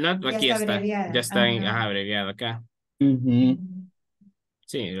 El not Ya aquí está está. abreviado. Ya está abreviado acá. Ujú.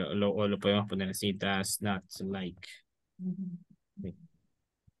 Sí, o lo podemos poner así. Does not like.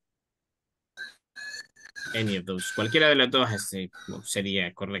 Any of those. Cualquiera de los dos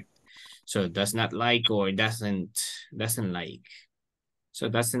sería correcto. So does not like or doesn't like. So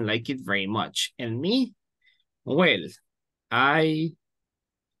doesn't like it very much. And me, well, I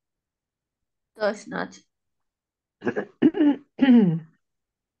Does not.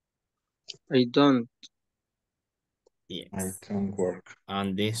 I don't. I yes. don't work.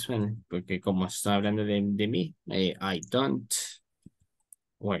 On this one, porque como está hablando de mí, I don't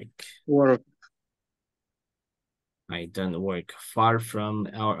work. Work. I don't work far from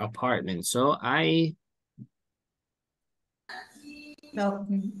our apartment. So I Don't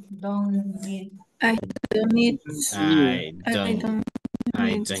need. I don't need. I I don't don't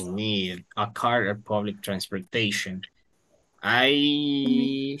I need. don't need a car or public transportation.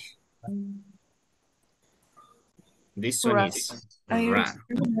 I this one Right. is I ra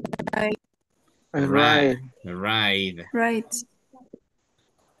I I ride ride. ride right.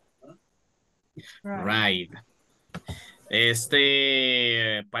 Right.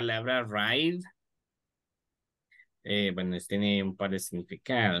 ride. Palabra ride, bueno, tiene un par de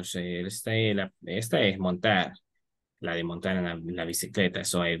significados. Esta es montar, la de montar en la bicicleta.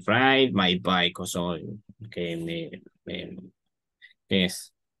 So I ride my bike, o so, que ¿qué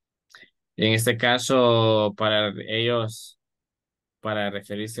es? En este caso, para ellos, para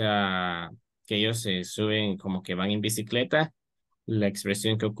referirse a que ellos se suben como que van en bicicleta, la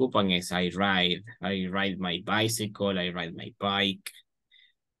expresión que ocupan es I ride my bicycle, I ride my bike.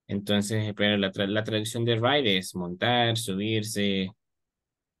 Entonces, pero la traducción de ride es montar, subirse,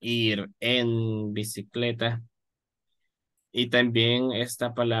 ir en bicicleta. Y también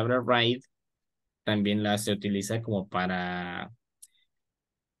esta palabra ride también la se utiliza como para,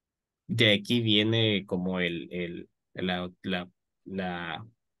 de aquí viene como la, la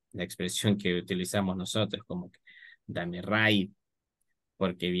expresión que utilizamos nosotros, como que dame ride,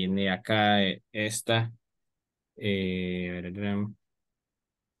 porque viene acá esta,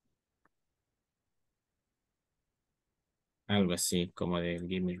 algo así, como de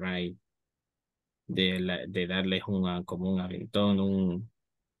give me ride, de darles como un aventón,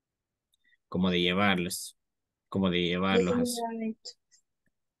 como de llevarlos, como de llevarlos así. Right.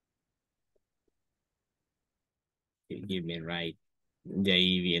 Give me ride. De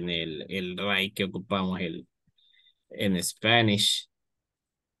ahí viene el ride que ocupamos en Spanish.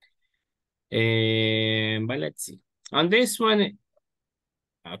 But let's see. On this one,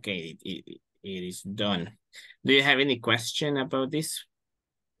 okay, it is done. Do you have any question about this?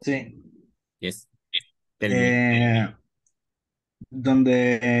 Sí. Yes. Tell me.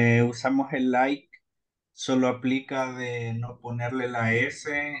 Donde usamos el like, solo aplica de no ponerle la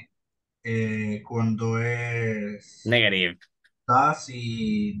S cuando es Negative. does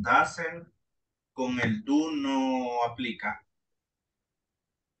y doesn't. Con el do no aplica.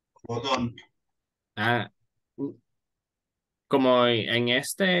 O don't. Ah, como no, en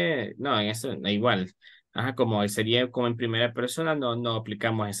este, igual. Ajá, como sería como en primera persona, no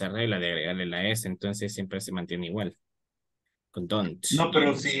aplicamos esa regla de agregarle la S, entonces siempre se mantiene igual. Con don't. No,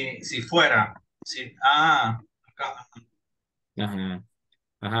 pero si fuera. Si, acá. Ajá.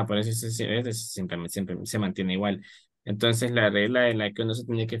 Ajá, por eso siempre se mantiene igual. Entonces, la regla en la que uno se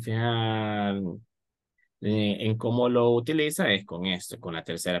tiene que fijar en cómo lo utiliza es con esto, con la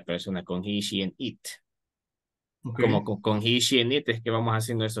tercera persona, con he, she, and it. Ok. Como con he, she, and it es que vamos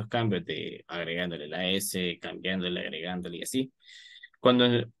haciendo esos cambios de agregándole la S, cambiándole, agregándole y así.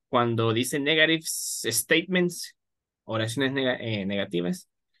 Cuando dice negative statements, oraciones negativas,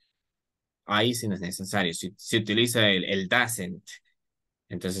 ahí sí no es necesario. Si se utiliza el doesn't,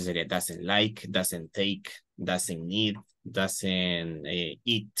 entonces sería doesn't like, doesn't take, doesn't need, doesn't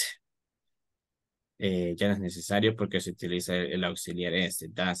eat. Ya no es necesario porque se utiliza el auxiliar este,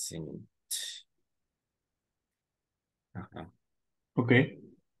 doesn't. Ajá. Ok.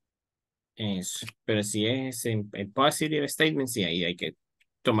 Eso. Pero si es en positive statement, sí, ahí hay que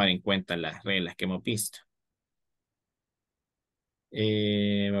tomar en cuenta las reglas que hemos visto.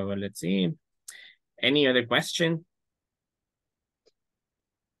 Well, let's see. Any other question?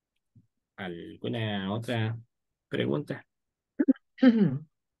 ¿Alguna otra pregunta?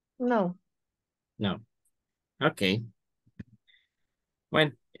 No. No. Okay.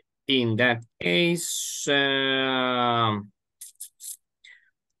 Well, in that case,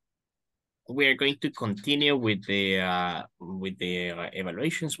 we are going to continue with the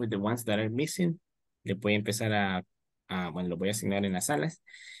evaluations, with the ones that are missing. Le voy a empezar bueno, lo voy a asignar en las salas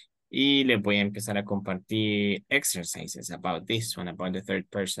y le voy a empezar a compartir exercises about this one, about the third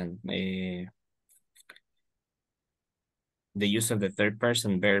person, the use of the third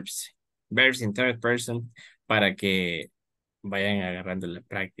person verbs in third person, para que vayan agarrando la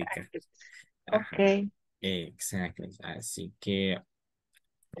práctica. Ajá. Ok. Exactly. Así que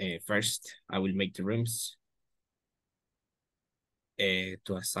first I will make the rooms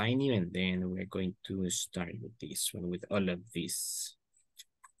to assign you, and then we're going to start with this one, with all of this.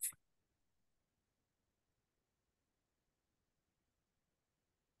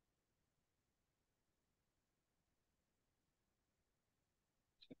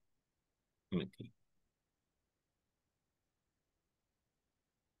 Okay.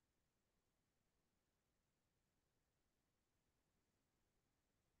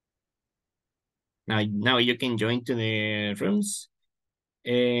 Now you can join to the rooms.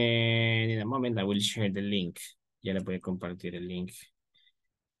 And in a moment I will share the link. Ya le voy a compartir el link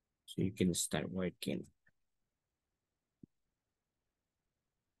so you can start working.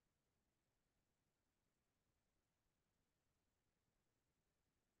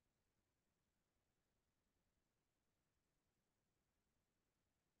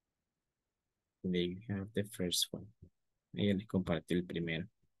 There you have the first one. Ya les compartí el primero.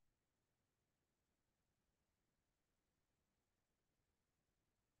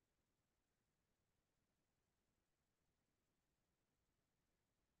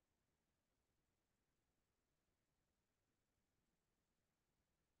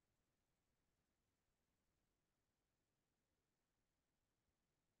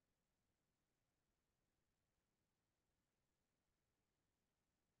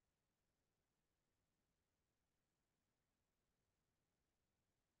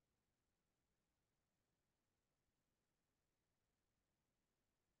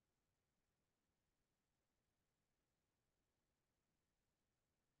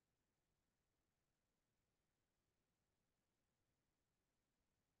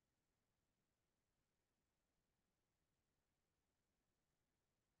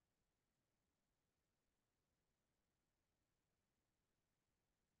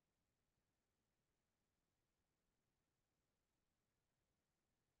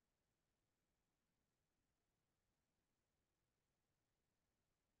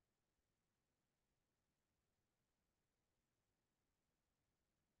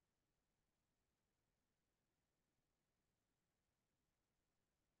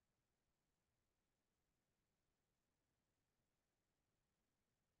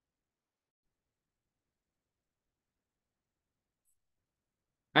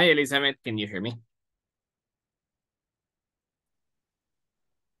 Hi, Elizabeth, can you hear me?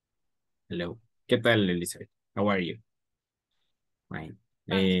 Hello. ¿Qué tal, Elizabeth? How are you? Fine.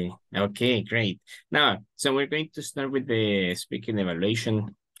 Okay, great. Now, so we're going to start with the speaking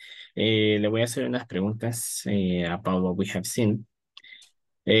evaluation. Le voy a hacer unas preguntas about what we have seen.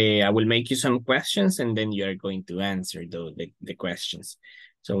 I will make you some questions and then you are going to answer the questions.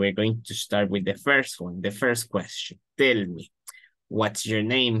 So we're going to start with the first one, the first question. Tell me, what's your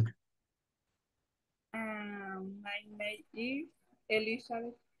name? My name is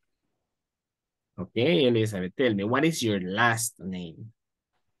Elizabeth. Okay, Elizabeth, tell me, what is your last name?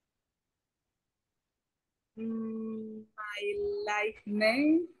 My last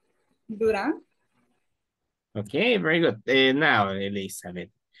name Duran. Okay, very good. Now, Elizabeth,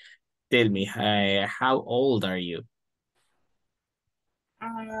 tell me, how old are you?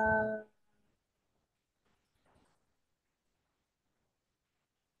 Uh,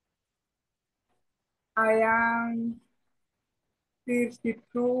 I am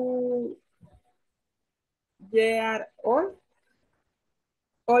 32 years old.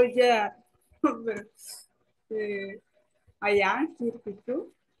 All year. I am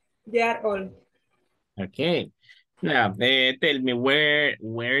 32. They are all. Okay. Now, tell me, where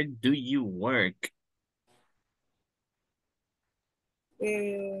do you work?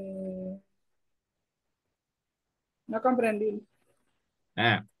 No comprendí.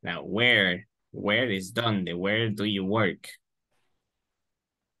 Now, where is donde? Where do you work?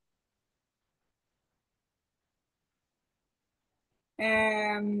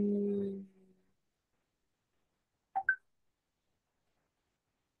 Um,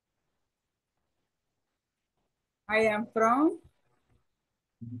 I am from.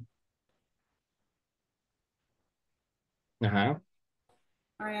 Ajá.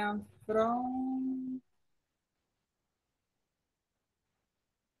 I am from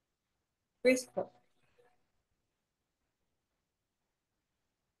Frisco.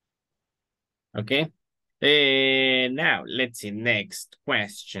 Okay. Now, let's see. Next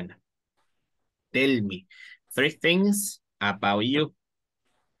question. Tell me 3 things about you.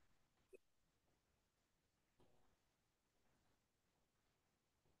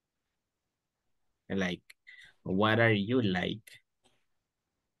 Like, what are you like?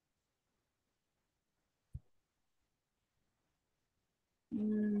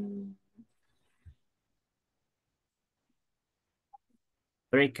 Mm,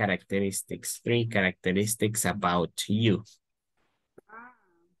 3 characteristics about you. ah,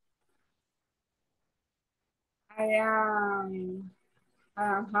 I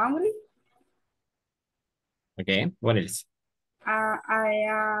am hungry. Okay. What else? I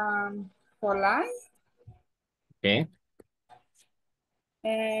am polite. Okay.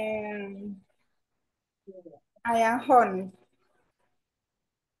 And I am honest.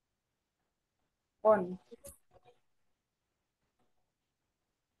 Honest.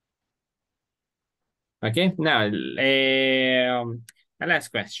 Okay. Now, the last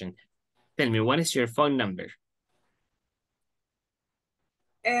question. Tell me, what is your phone number?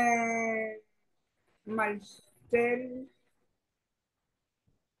 And my cell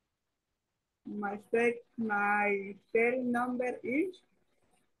number is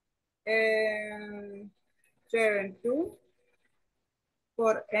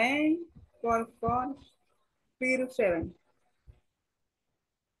 72484407.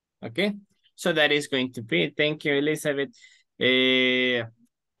 Okay. So that is going to be it. Thank you, Elizabeth.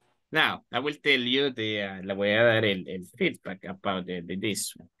 Now, I will tell you le voy a dar el feedback about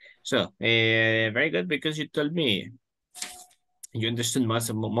this one. So, very good, because you told me you understood most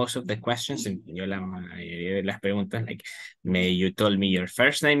of the questions, and yo la mayoría de las preguntas, like, you told me your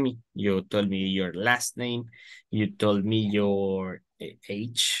first name, you told me your last name, you told me your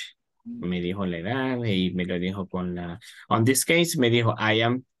age, me dijo la edad, y me lo dijo con on this case, me dijo, I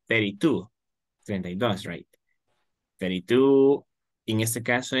am 32, 32, right? 32, en este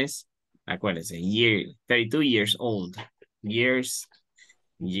caso es, acuérdense, 32 years old, years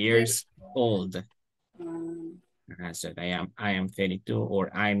Yes. old. So I am 32, or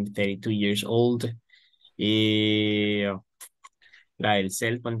I'm 32 years old. Y la del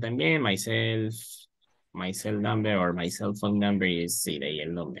cell phone también, my cell number or my cell phone number is, sí, de ahí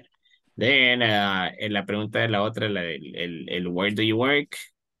el número. Then, en la pregunta de la otra, la del el where do you work,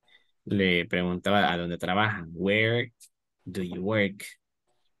 le preguntaba a dónde trabaja, where do you work?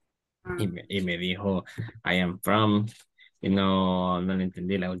 Y me dijo, I am from, y no le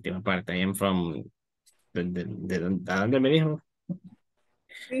entendí la última parte, I am from, ¿a dónde me dijo?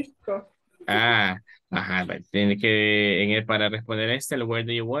 Frisco. Ah, ajá, tiene que, para responder el where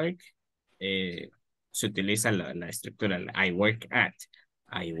do you work, se utiliza la estructura, I work at,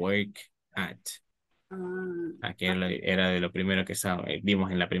 I work at. Aquí era de lo primero que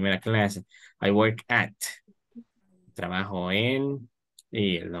vimos en la primera clase. I work at, trabajo en,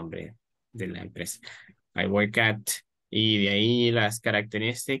 y el nombre de la empresa. I work at, y de ahí las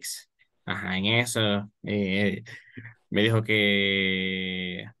características, ajá, en eso, me dijo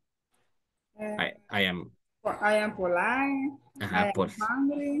que I am, I am polite. I ajá, am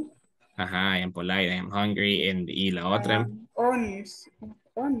hungry. ajá, I am polite, I am hungry, y la I otra, am honest.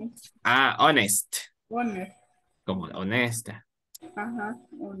 Honest. honest, Honest. como honesta, Honest.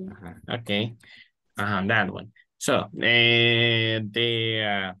 ajá, okay, ajá, that one. So, the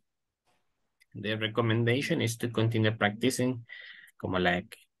recommendation is to continue practicing, como en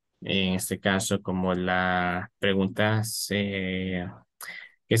este caso, como las preguntas que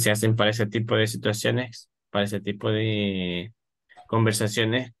se hacen para ese tipo de situaciones, para ese tipo de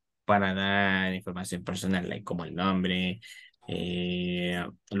conversaciones, para dar información personal, like, como el nombre,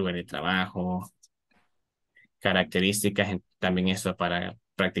 lugar de trabajo, características, también eso para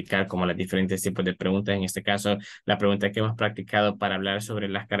practicar como los diferentes tipos de preguntas. En este caso, la pregunta que hemos practicado para hablar sobre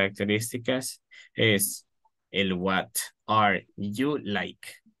las características es el what are you like.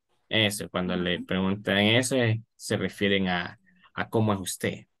 Eso, cuando le preguntan eso, se refieren a cómo es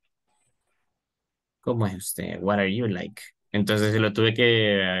usted. ¿Cómo es usted? What are you like? Entonces lo tuve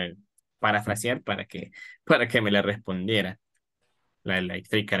que parafrasear para que me la respondiera. Like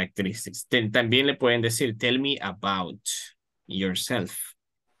three characteristics. También le pueden decir, tell me about yourself.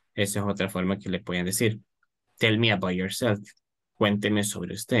 Esa es otra forma que le pueden decir. Tell me about yourself. Cuénteme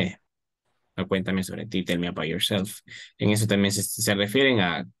sobre usted. O cuéntame sobre ti. Tell me about yourself. En eso también se refieren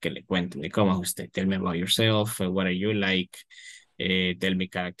a que le cuenten de cómo es usted. Tell me about yourself. What are you like? Tell me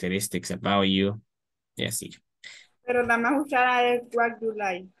characteristics about you. Y así. Pero la más usada es what you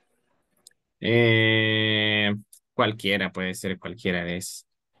like. Eh, Cualquiera, puede ser cualquiera de esas.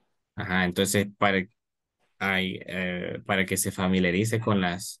 Ajá, entonces para que se familiarice con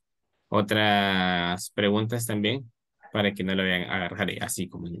las otras preguntas también, para que no lo vean agarrar así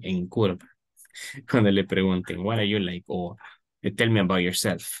como en curva, cuando le pregunten, what are you like? O tell me about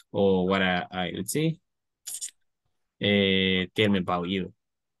yourself. O what let's see, tell me about you.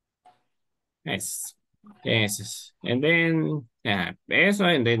 Yes. Yes. And then, eso,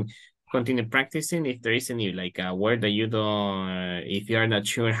 and then continue practicing. If there is any, like, a word that you don't, if you are not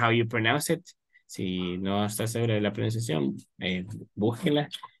sure how you pronounce it, si no estás seguro de la pronunciación, búsquela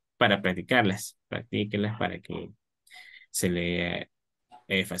para practicarlas. Practíquelas para que se le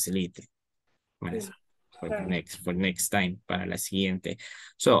facilite. Más Sí. for next time, para la siguiente.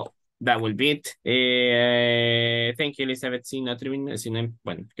 So, that will be it. Thank you, Elizabeth. Si no termina, si no,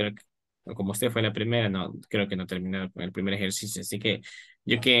 bueno, creo que como usted fue la primera, no, creo que no terminó con el primer ejercicio, así que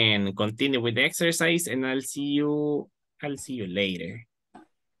you can continue with the exercise and I'll see you later.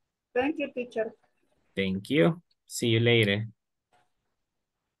 Thank you, teacher. Thank you. See you later.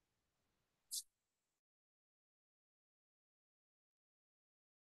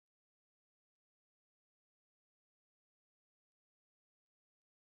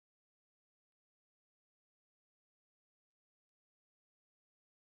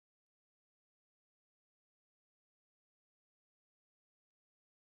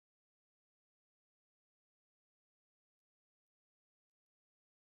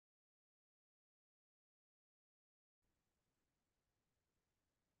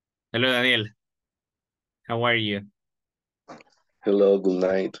 Hello, Daniel. How are you? Hello, good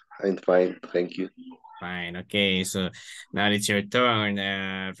night. I'm fine, thank you. Fine. Okay, so now it's your turn.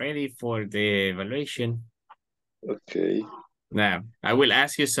 Ready for the evaluation? Okay. Now, I will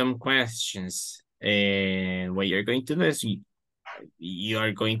ask you some questions. And what you're going to do is you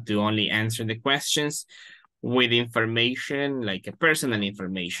are going to only answer the questions with information, like a personal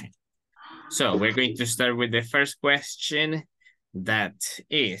information. So we're going to start with the first question. That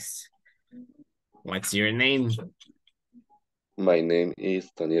is, what's your name? My name is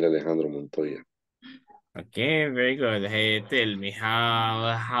Daniel Alejandro Montoya. Okay, very good. Hey, tell me,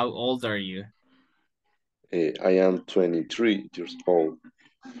 how old are you? I am 23 years old.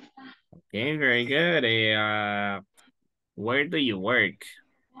 Okay, very good. Where do you work?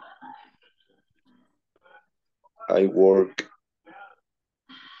 I work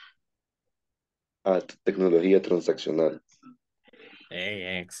at Tecnología Transaccional.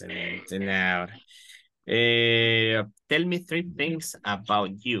 Hey, excellent. Now, tell me three things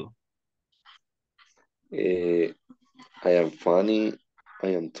about you. I am funny, I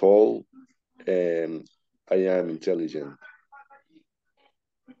am tall, and I am intelligent.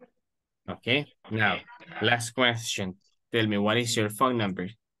 Okay, now, last question. Tell me, what is your phone number?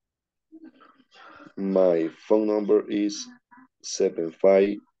 My phone number is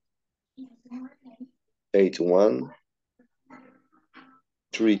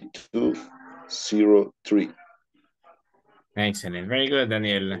 7581-3203. Excellent. Very good,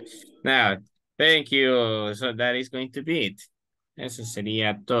 Daniel. Now, thank you. So that is going to be it. Eso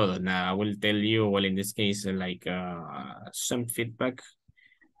sería todo. Now, I will tell you, well, in this case, like some feedback.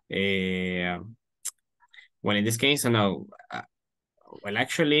 Well, in this case, no. Well,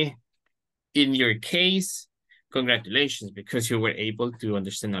 actually, in your case, congratulations, because you were able to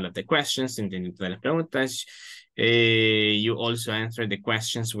understand all of the questions, entendí todas las preguntas. You also answered the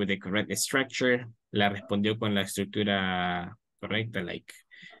questions with the correct structure. La respondió con la estructura correcta, like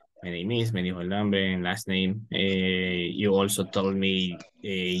my name is, me dijo el nombre, last name. You also told me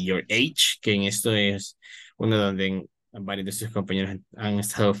your age, que en esto es uno donde varios de sus compañeros han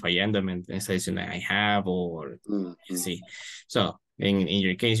estado fallando, me está diciendo I have, or sí. So, in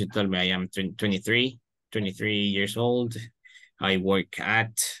your case, you told me I am 23 years old. I work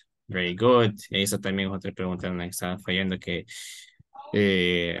at, very good. Eso también es otra pregunta donde estaba fallando, que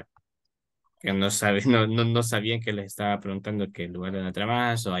no sabían que les estaba preguntando que el lugar donde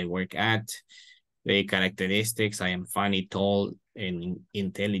trabajas. So I work at, the characteristics, I am funny, tall, and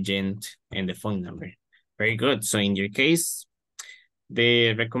intelligent, and the phone number. Very good. So in your case,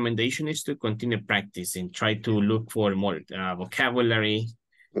 the recommendation is to continue practicing. Try to look for more vocabulary,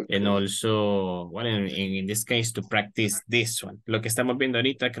 and Okay. also, well, in this case, to practice this one. Lo que estamos viendo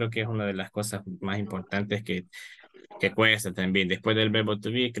ahorita creo que es una de las cosas más importantes que cuesta también. Después del verbo to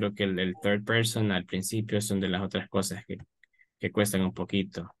be, creo que el third person al principio son de las otras cosas que cuestan un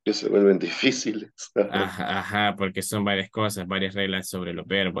poquito. Que se vuelven difíciles. Ajá, porque son varias cosas, varias reglas sobre los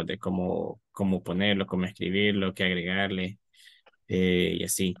verbos, de cómo ponerlo, cómo escribirlo, qué agregarle, y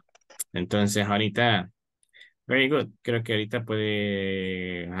así. Entonces, ahorita, very good. Creo que ahorita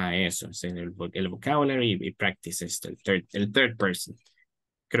puede, eso, hacer el vocabulary y practice esto, el third person.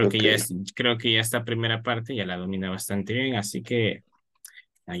 Okay. Creo que ya esta primera parte ya la domina bastante bien, así que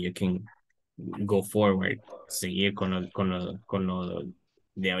you can go forward, seguir con lo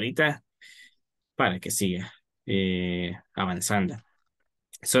de ahorita para que siga avanzando.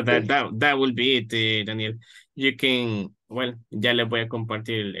 So Okay. that will be it, Daniel. You can, well, ya les voy a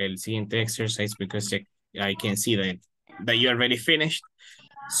compartir el siguiente exercise because I can see that you already finished.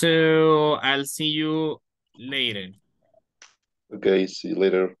 So I'll see you later. Okay, see you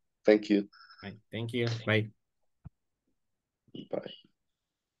later. Thank you. Right, thank you. Bye. Bye.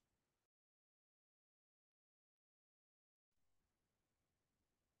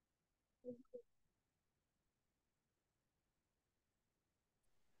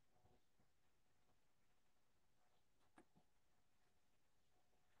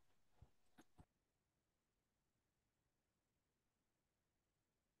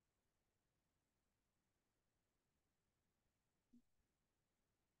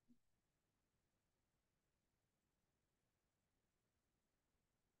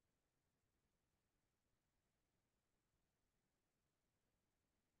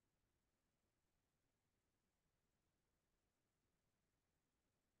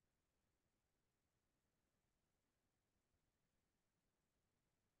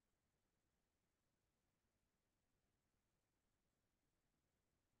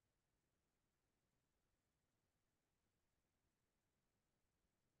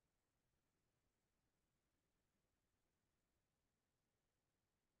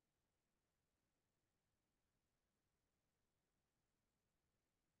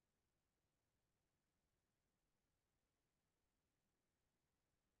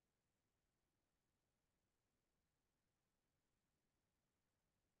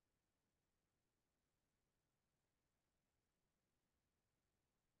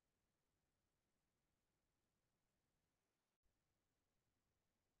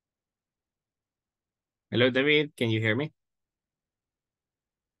 Hello, David. Can you hear me?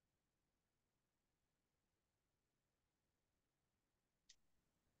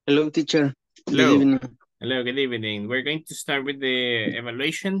 Hello, teacher. Good Hello. evening. Hello, good evening. We're going to start with the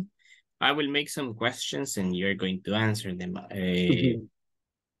evaluation. I will make some questions and you're going to answer them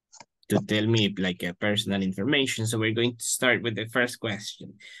to tell me like a personal information. So we're going to start with the first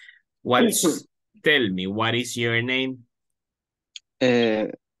question. Tell me, what is your name?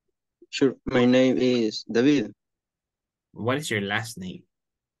 Sure. My name is David. What is your last name?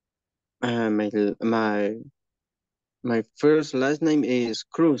 My first last name is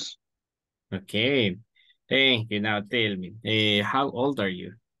Cruz. Okay. Thank you. Now tell me, how old are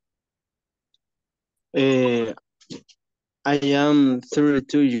you? I am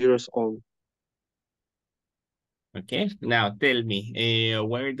 32 years old. Okay. Now tell me,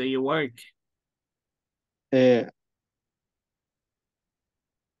 where do you work?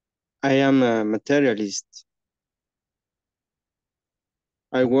 I am a materialist.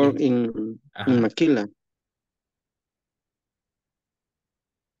 I work Okay. in Uh-huh. Maquila.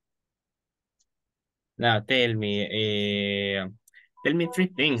 Now tell me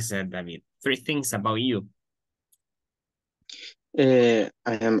three things, David. Three things about you. I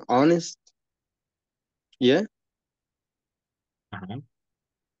am honest. Yeah. Uh-huh.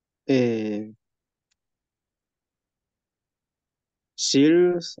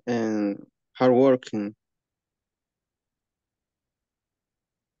 Serious and hardworking.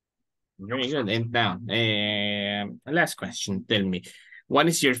 Very good. And now, last question. Tell me, what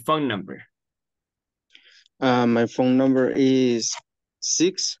is your phone number? My phone number is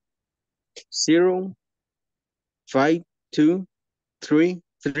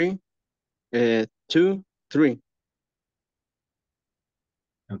 60523323.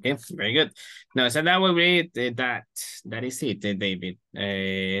 Okay, very good. No, so that will be it. That is it, David.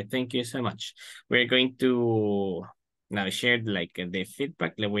 Thank you so much. We're going to now shared like the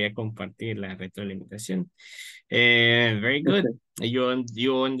feedback. Le voy a compartir la retroalimentación. Very good. Okay.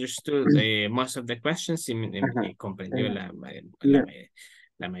 You understood most of the questions y Ajá. comprendió Uh, yeah.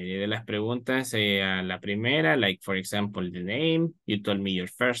 la mayoría de las preguntas. A la primera, like for example, the name. You told me your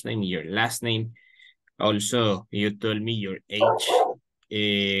first name, your last name. Also, you told me your age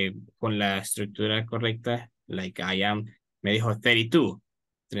con la estructura correcta. Like I am, me dijo 32,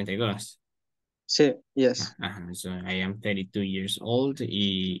 32. Sí, yes. Ajá, so I am 32 years old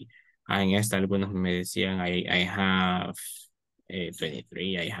y en esta algunos me decían I have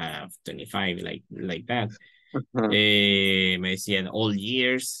 23, I have 25, like that. Ajá. Me decían all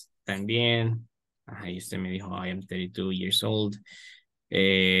years también. Ajá, y usted me dijo I am 32 years old.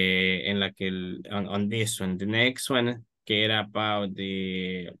 En la que on this one, the next one, que era about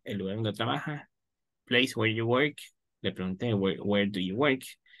el lugar donde trabaja, place where you work. Le pregunté, where do you work?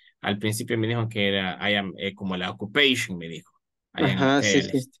 Al principio me dijo que era, I am, como la occupation, me dijo. I am Ajá, sí, sí.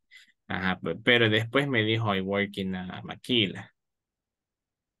 materialist. Ajá, pero después me dijo, I work in a maquila.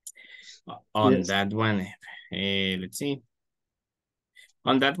 On Yes. that one, let's see.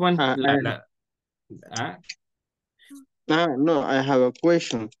 On that one, ah, No, I have a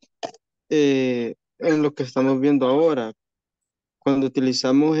question. En lo que estamos viendo ahora, cuando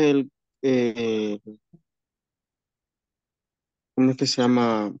utilizamos ¿cómo es que se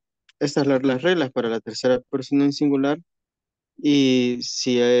llama? Estas las reglas para la tercera persona en singular, y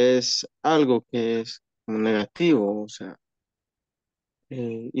si es algo que es como negativo, o sea,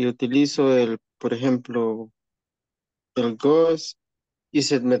 y utilizo por ejemplo, el goes, y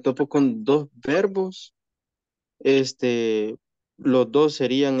se me topo con dos verbos, este, los dos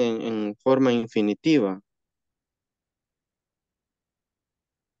serían en forma infinitiva.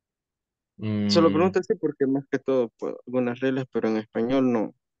 Se lo mm, pregunto así porque más que todo, pues, algunas reglas, pero en español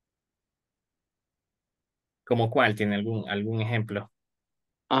no. ¿como cuál? ¿Tiene algún ejemplo?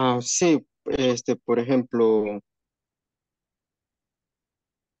 Sí, por ejemplo,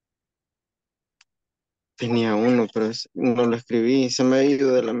 tenía uno, pero no lo escribí, se me ha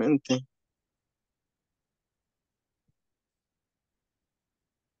ido de la mente.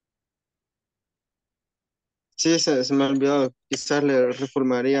 Sí, se me ha olvidado. Quizás le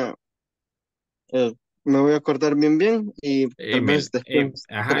reformaría. Me voy a acordar bien y tal vez después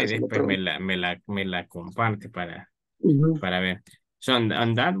Ajá, y se lo después pregunto. me la comparte Ujú, para ver. So,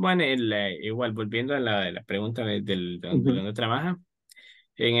 on that one, igual, volviendo a la pregunta de ujú, dónde trabaja,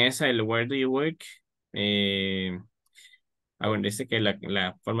 en esa, el where do you work, eh, bueno, dice que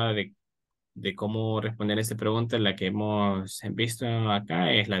la forma de cómo responder esta pregunta, la que hemos visto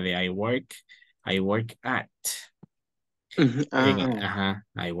acá, es la de I work at. ujú. Ajá,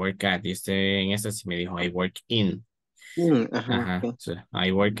 I work at, y usted en esta sí me dijo I work in. Ajá, Ajá, ok. so,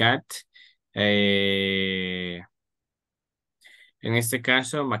 I work at. eh, en este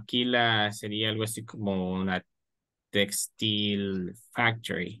caso, maquila sería algo así como una textile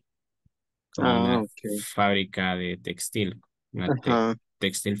factory, como una Ok. fábrica de textil, una Ajá.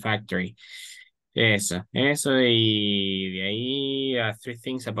 textile factory. Eso, y de ahí, three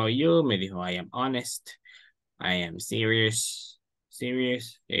things about you, me dijo, I am honest, I am serious,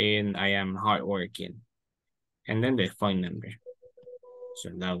 and I am hardworking. And then the phone number. So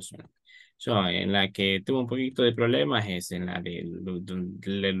that was one. So, en la que tuvo un poquito de problemas es en la del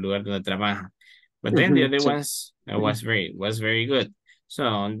lugar donde trabaja. But then the Ujú, other sí. ones was very good. So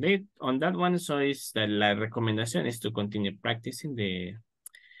on that one, so is that la recomendación is to continue practicing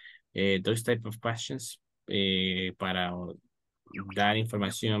those type of questions para dar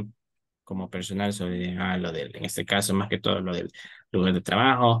información como personal sobre lo del, en este caso más que todo lo del lugar de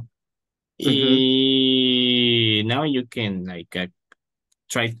trabajo. Ujú, Y now you can like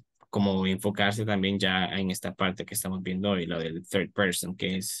try como enfocarse también ya en esta parte que estamos viendo hoy, lo del third person,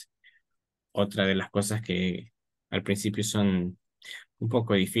 que es otra de las cosas que al principio son un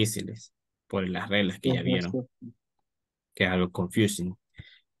poco difíciles por las reglas que ya ajá, vieron, sí. que es algo confusing,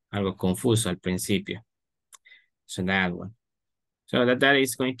 algo confuso al principio. So that one. So that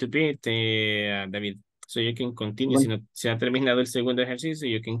is going to be it, David. So you can continue, si Bueno, no se ha terminado el segundo ejercicio,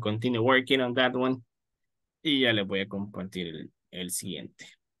 you can continue working on that one. Y ya les voy a compartir el siguiente.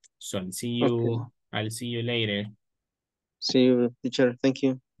 So ok. I'll see you later. See you, teacher. Thank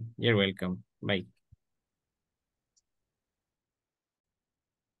you. You're welcome. Bye.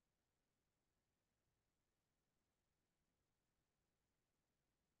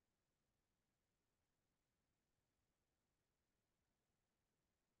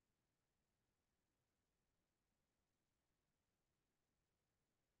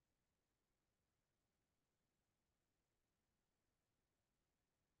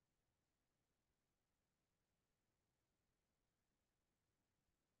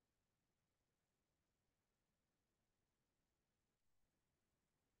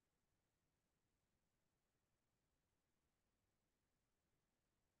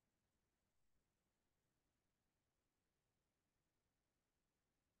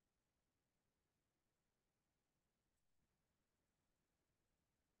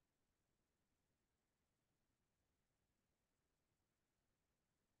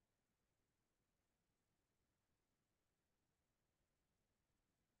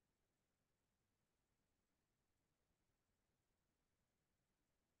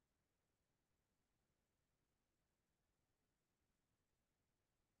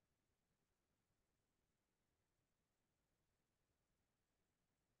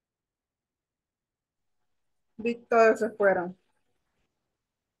 Vi todos se fueron.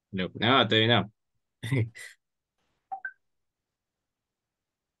 No, todavía no.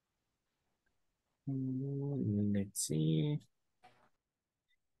 Let's see.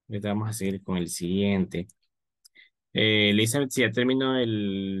 Ahorita vamos a seguir con el siguiente. Elizabeth, si ya terminó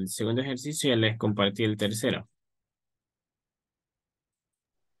el segundo ejercicio, ya les compartí el tercero.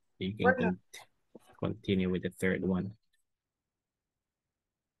 You can Bueno, continue with the third one.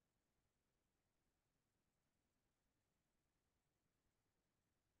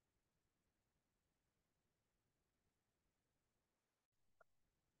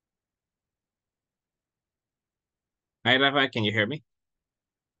 Hi, Rafa, can you hear me?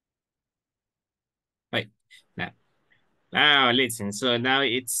 Hi. Now, listen, so now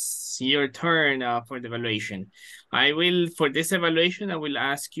it's your turn for the evaluation. For this evaluation, I will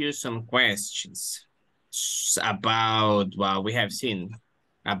ask you some questions about what we have seen,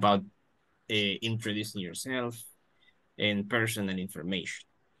 about introducing yourself and personal information.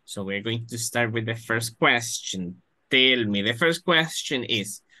 So we're going to start with the first question. Tell me, the first question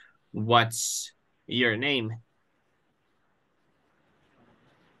is, what's your name?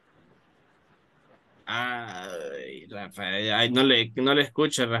 Ay, Rafa, ay, no le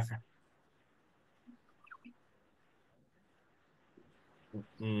escucho, Rafa.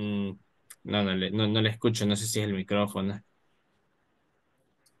 Mm, no le escucho, no sé si es el micrófono.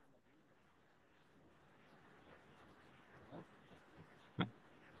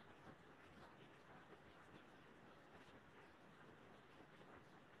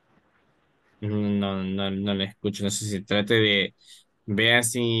 No le escucho, no sé si trate de, vea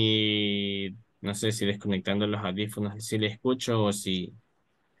si, no sé si desconectando los audífonos, si le escucho o si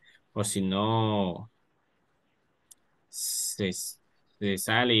no, se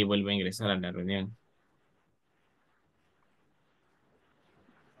sale y vuelve a ingresar a la reunión.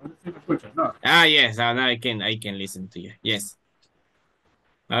 Ah, yes, now I can listen to you. Yes.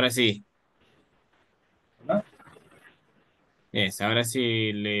 Ahora sí. Yes, ahora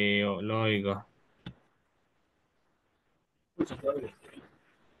sí lo oigo.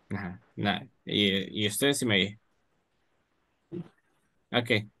 Ajá. Y usted sí me oye.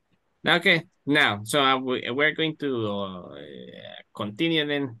 Okay. Okay. Now, so we're going to continue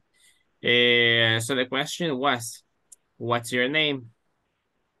then. So the question was, what's your name?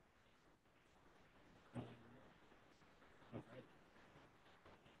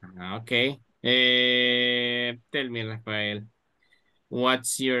 Okay. Tell me, Rafael,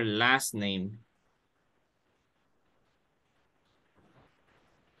 what's your last name?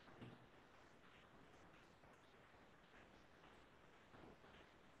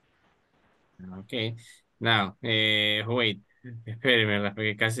 Okay. Now, wait, espéreme,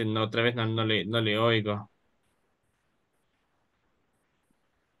 porque casi no, otra vez no le oigo.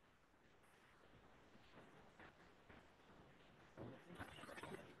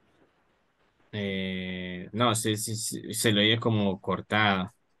 No, se lo oye como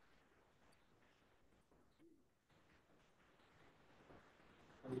cortado.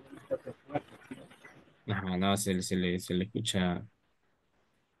 Ajá, no, se le escucha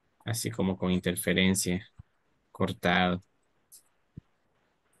así como con interferencia, cortado.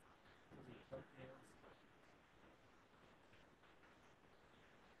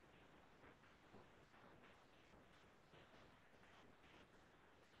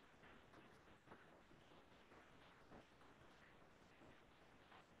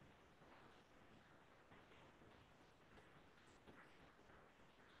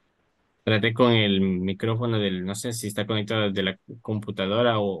 Trate con el micrófono no sé si está conectado de la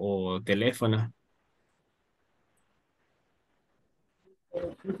computadora o teléfono.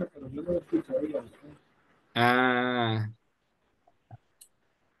 Ah,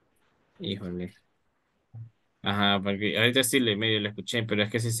 híjole. Ajá, porque ahorita sí medio lo escuché, pero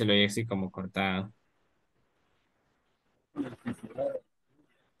es que sí se lo oye así como cortado.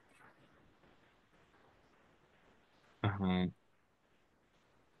 Ajá.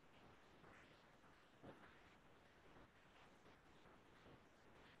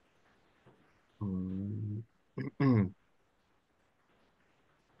 Mm.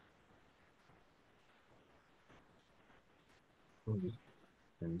 Uy,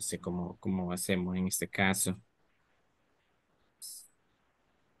 no sé cómo hacemos en este caso.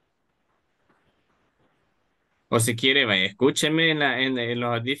 O si quiere, vaya, escúcheme en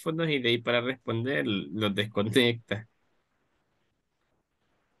los audífonos y de ahí para responder los desconecta.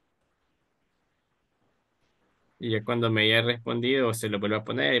 Y ya cuando me haya respondido, se lo vuelvo a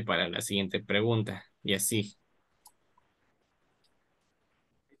poner para la siguiente pregunta. Y así.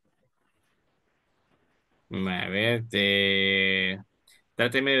 A ver,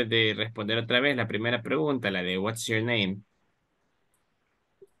 Tráteme de responder otra vez la primera pregunta, la de what's your name.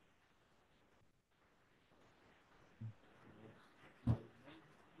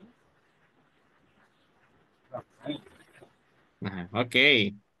 Ajá,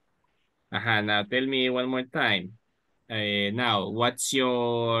 okay. Ajá, now tell me one more time. Now, what's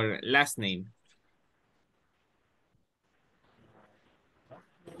your last name?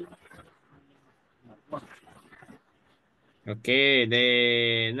 Okay,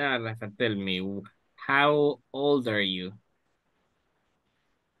 now Rafa, tell me, how old are you?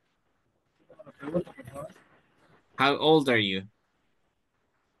 How old are you?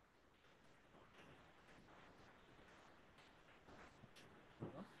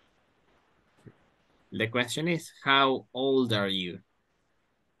 The question is, how old are you?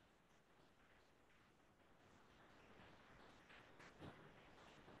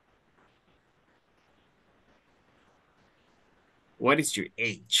 What is your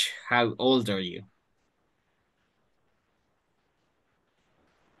age? How old are you?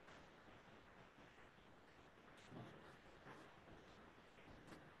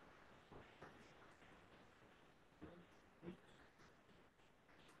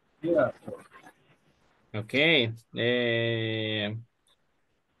 Yeah. Okay.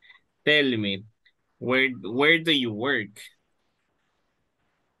 Tell me, where do you work?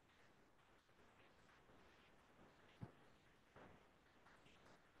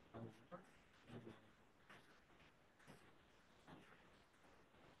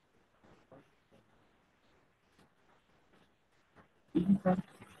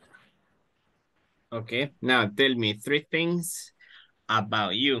 Okay. Now tell me three things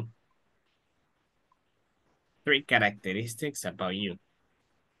about you. Three characteristics about you.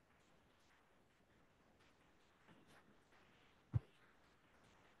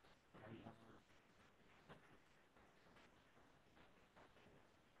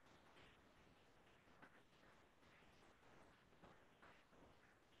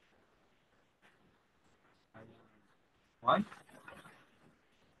 Why?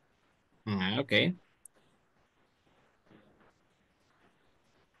 Okay.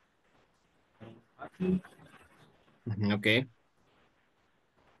 Okay.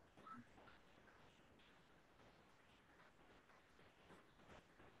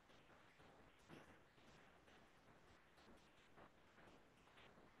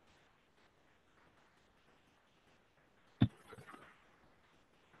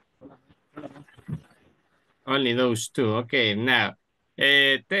 Only those two. Okay. Now,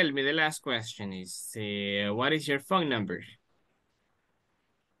 tell me the last question is, what is your phone number?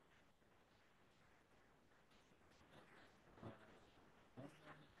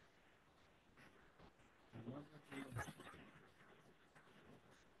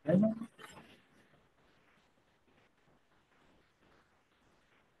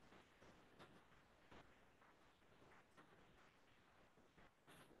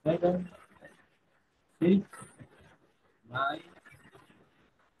 Seven, six, nine,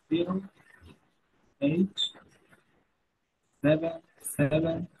 zero, eight, seven,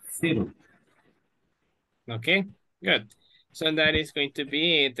 seven, zero. Okay, good. So that is going to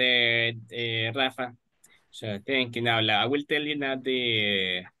be it, Rafa. So thank you. Now, I will tell you now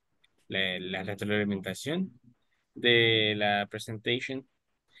la retroalimentación de la presentation.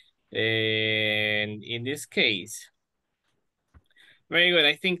 And in this case, very good.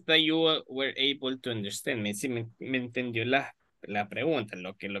 I think that you were able to understand me. Sí, me entendió la pregunta,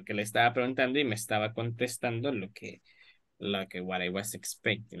 lo que le estaba preguntando y me estaba contestando what I was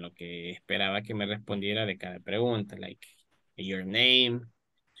expecting, lo que esperaba que me respondiera de cada pregunta, like your name.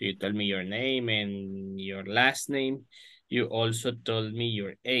 So you told me your name and your last name. You also told me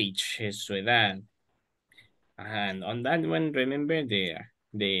your age, su edad. And on that one, remember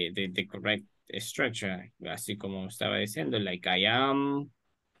the correct structure, así como estaba diciendo, like I am,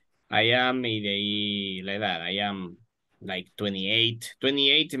 y de ahí la edad, I am like 28,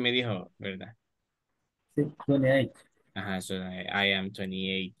 28 me dijo, ¿verdad? Sí, 28. Ajá, so I am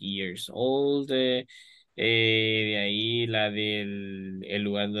 28 years old. De ahí la del el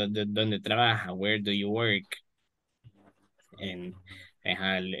lugar donde trabaja, where do you work? En,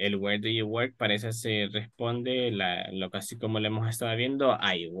 ajá, el where do you work parece se responde lo que así como lo hemos estado viendo,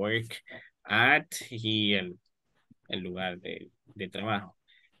 I work at y el lugar de trabajo.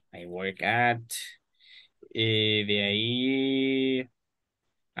 I work at. De ahí,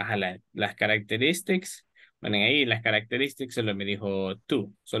 ajá, las características. Bueno, ahí las características solo me dijo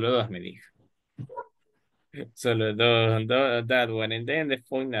tú, solo dos me dijo. Solo that one, and then the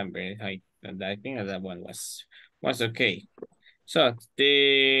phone number. I think that one was okay. So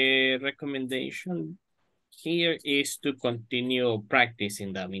the recommendation here is to continue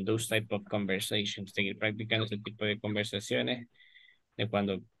practicing them in those type of conversations, seguir practicando ese tipo de conversaciones de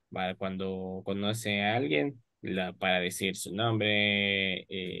cuando conoce a alguien para decir su nombre,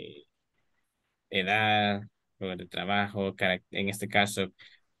 edad, lugar de trabajo, en este caso,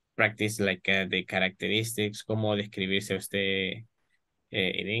 practice like the characteristics, cómo describirse a usted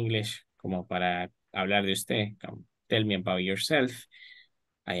in English, como para hablar de usted. Tell me about yourself.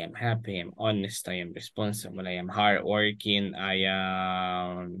 I am happy, I am honest, I am responsible, I am hardworking, I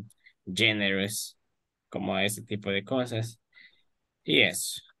am generous, como ese tipo de cosas.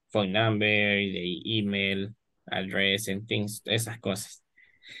 Yes, phone number, the email, address, and things, esas cosas.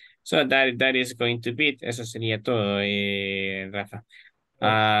 So that is going to be it. Eso sería todo, Rafa.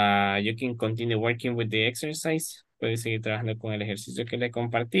 You can continue working with the exercise. Puedes seguir trabajando con el ejercicio que le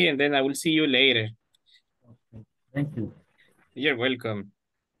compartí, and then I will see you later. Thank you. You're welcome.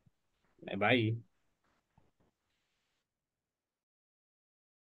 Bye.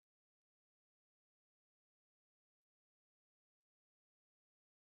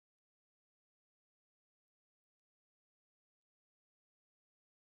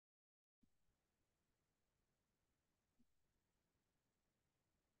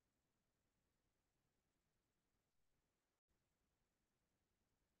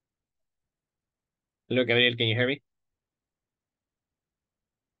 Hello, Gabriel, can you hear me?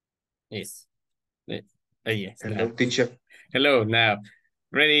 Yes. Yes. Hello, Now. teacher. Hello, now.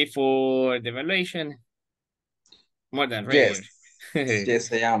 Ready for the evaluation? More than ready. Yes,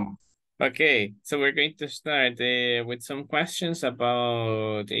 yes, I am. Okay, so we're going to start with some questions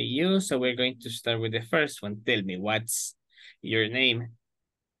about you. So we're going to start with the first one. Tell me, what's your name?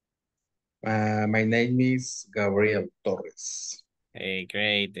 My name is Gabriel Torres. Hey,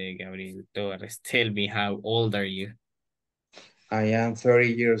 great, Gabriel Torres. Tell me, how old are you? I am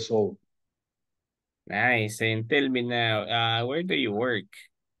 30 years old. Nice. And tell me now, where do you work?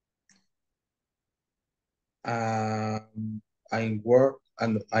 I work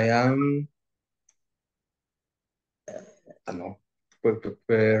and I am, no,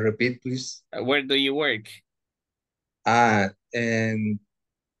 repeat please. Where do you work? And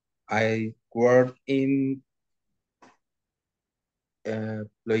I work in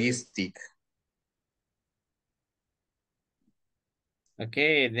logistic.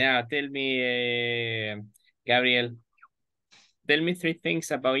 Okay, now tell me, Gabriel, tell me three things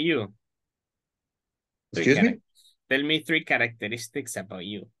about you. Excuse me? Tell me three characteristics about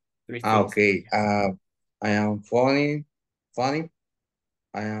you. Three things. Okay. I am funny. I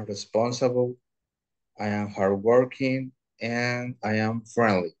am responsible. I am hardworking, and I am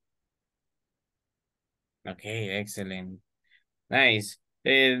friendly. Okay, excellent. Nice.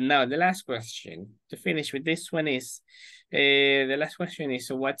 Now the last question to finish with this one is, the last question is,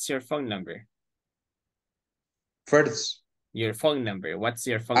 what's your phone number? First. Your phone number. What's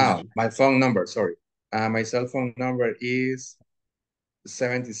your phone number? My phone number, sorry. My cell phone number is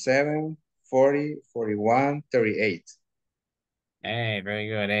 77 40 41 38. Hey, very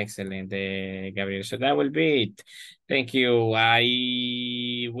good. Excellent, Gabriel. So that will be it. Thank you.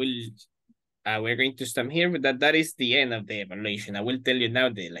 We're going to stop here, but that is the end of the evaluation. I will tell you now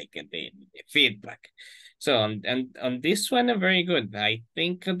the feedback. So on this one, very good. I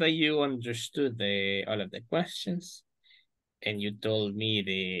think that you understood all of the questions, and you told me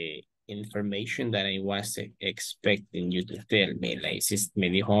the information that I was expecting you to tell me. Me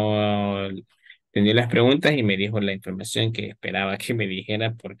dijo, tenía las preguntas y me dijo la información que esperaba que me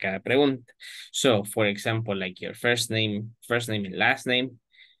dijera por cada pregunta. So, for example, like your first name and last name.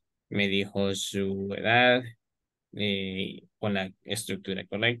 Me dijo su edad, con la estructura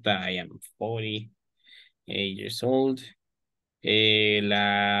correcta. I am 40 years old. En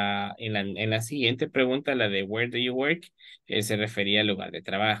la siguiente pregunta, la de where do you work, se refería al lugar de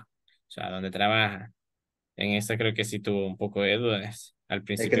trabajo. O sea, ¿dónde trabaja? En esta creo que sí tuvo un poco de dudas. Al Es que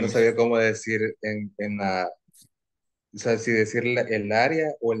principio no sabía cómo decir o sea, si decir el área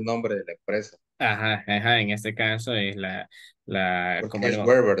o el nombre de la empresa. Ajá, en este caso es Porque es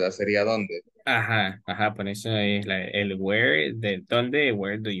where, ¿verdad? Sería dónde. Ajá, por eso es el where, de dónde,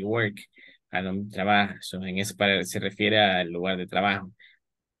 where do you work, a dónde trabajas. So, en eso se refiere al lugar de trabajo.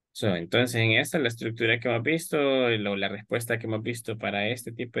 So, entonces, en esta, la estructura que hemos visto, la respuesta que hemos visto para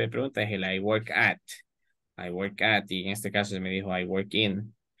este tipo de preguntas es el I work at. I work at, y en este caso me dijo I work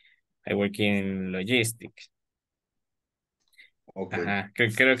in. I work in logistics. Okay. Ajá,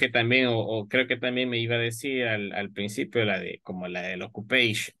 creo que también, o creo que también me iba a decir al principio como la del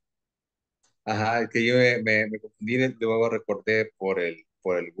occupation. Ajá, es que yo me confundí, luego recordé por el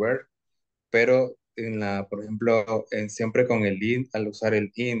where, pero por ejemplo, siempre con el in, al usar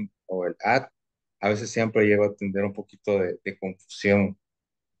el in o el at, a veces siempre llego a tener un poquito de confusión.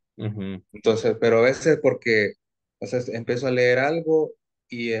 Ujú, Entonces, pero a veces porque, o sea, empiezo a leer algo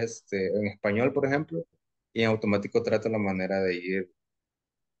y en español, por ejemplo, y en automático trato la manera de ir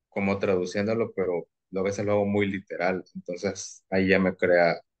como traduciéndolo, pero a veces lo hago muy literal. Entonces, ahí ya me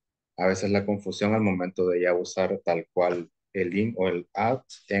crea a veces la confusión al momento de ya usar tal cual el in o el at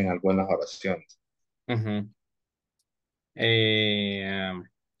en algunas oraciones. ujú. Am,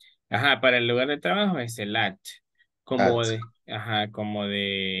 ajá, para el lugar de trabajo es el at, como At, de, ajá, como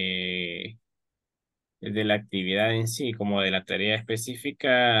de la actividad en sí, como de la tarea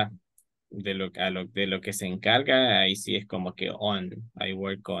específica de lo que se encarga, ahí sí es como que on, I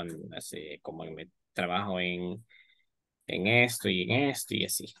work on, así como me trabajo en esto y en esto y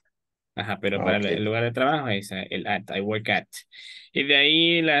así. Ajá, pero para ok, el lugar de trabajo es el at, I work at. Y de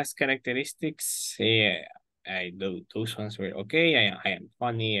ahí las características, those ones were okay, I am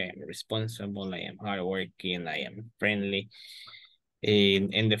funny, I am responsible, I am hardworking, I am friendly.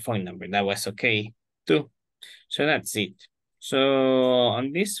 And the phone number, that was okay too. So that's it. So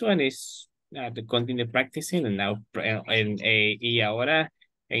on this one is to continue practicing and now, y ahora,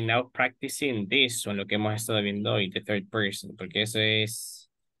 and now practicing this, o lo que hemos estado viendo hoy, the third person, porque eso es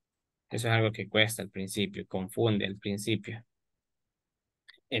algo que cuesta al principio, confunde al principio.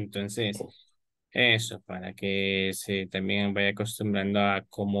 Entonces, eso, para que se también vaya acostumbrando a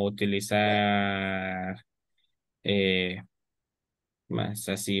cómo utilizar eh, más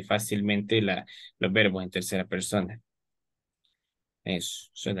así fácilmente los verbos en tercera persona. Eso,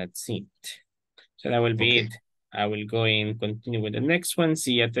 so that's it. So that will be ok, it. I will go and continue with the next one.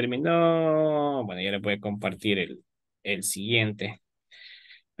 Si ya terminó, bueno, ya le voy a compartir el siguiente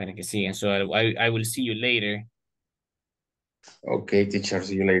para que sigan. So I will see you later. ok, teacher,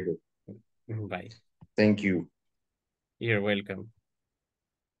 see you later. Bye. Thank you. You're welcome.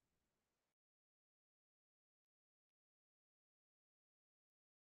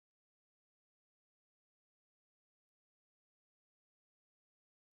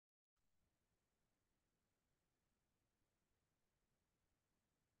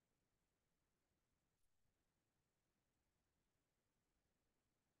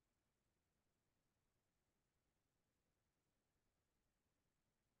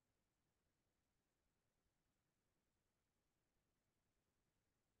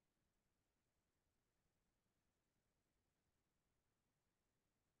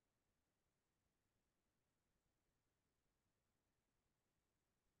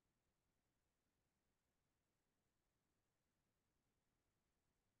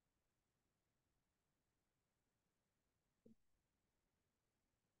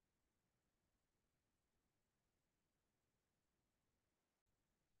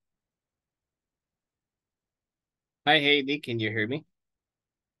 Hi, Heidi, can you hear me?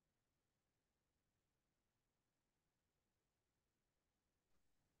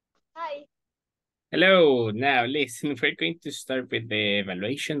 Hi. Hello, now listen, we're going to start with the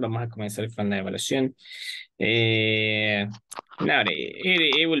evaluation. Vamos a comenzar con la evaluación. Now,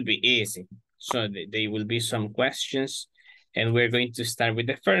 it will be easy. So there will be some questions, and we're going to start with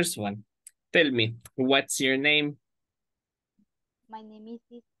the first one. Tell me, what's your name? My name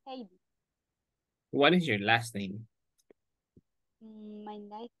is Heidi. What is your last name? My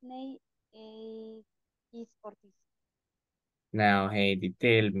last name is Ortiz. Now, Heidi,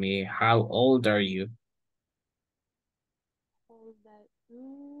 tell me, how old are you? How old are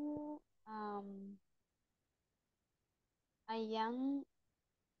you? I am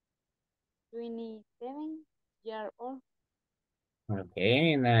 27 years old.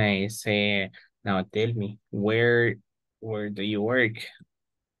 Okay, nice. Now tell me, where do you work?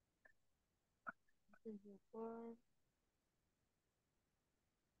 Do you work?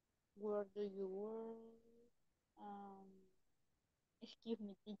 Where do you work? Excuse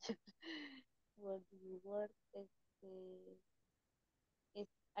me, teacher. Where do you work?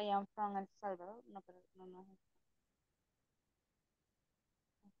 I am from El Salvador. No, pero no, no.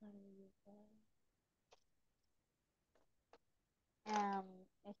 Where do you work?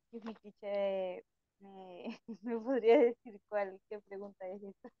 Excuse me, teacher. ¿Me podría decir qué pregunta es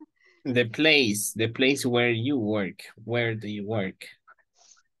esta? The place where you work. Where do you work?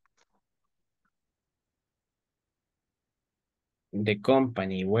 The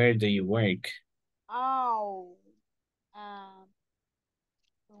company, where do you work? Oh,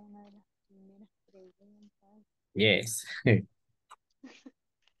 fue una de las primeras preguntas. Yes.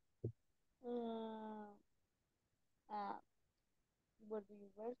 Ah, where do you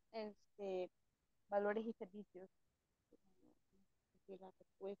work? Valores y servicios. De la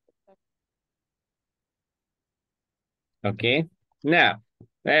respuesta exacta. Okay. Now,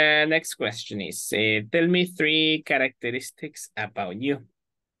 Next question is, tell me 3 characteristics about you.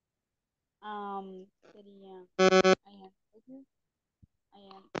 Sería, I am focused, I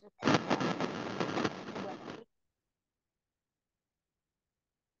am responsible, bueno,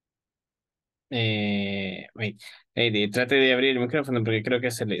 Wait, Heidi, trate de abrir el micrófono porque creo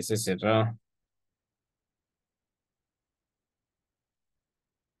que se cerró.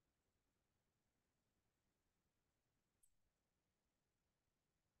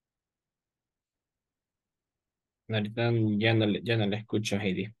 Ahorita ya no le escucho,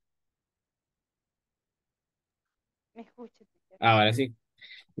 Heidi. me escucho, teacher. Ahora sí.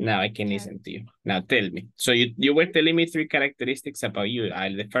 Now I can Ah, listen to you. Now tell me. So you were telling me 3 characteristics about you.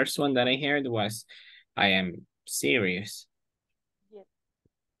 The first one that I heard was, I am serious. yes,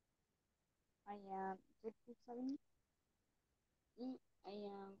 I am responsible y I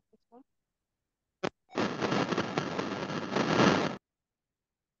am responsible.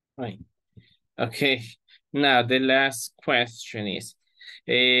 Right. Okay. Now the last question is,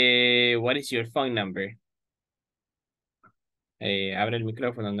 what is your phone number? Abre el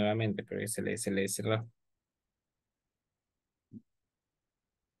micrófono nuevamente, pero se le cerró.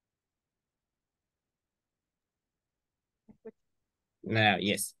 Now,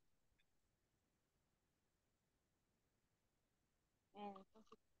 yes. Entonces,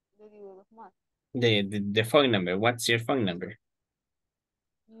 le digo dos más. The phone number. What's your phone number?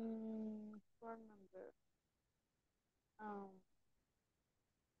 Phone number.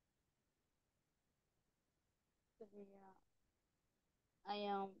 Sería, I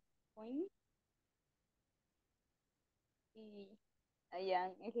am point y I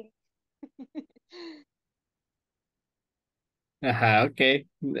am Eric. Ajá, okay.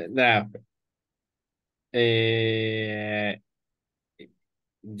 Now, eh,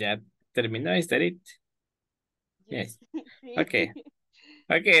 ya terminó, ¿is that it? Yes, Yes. sí. Okay.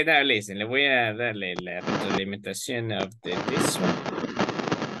 Okay, now listen, le voy a darle la retroalimentación of this one.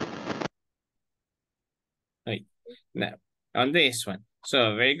 Wait, now, on this one.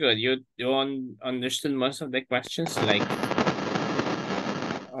 So, very good. You understood most of the questions, like,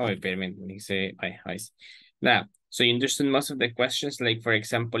 oh, permíteme, say, now, so you understood most of the questions, like, for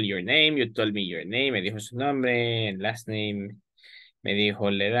example, your name, you told me your name, me dijo su nombre, last name, me dijo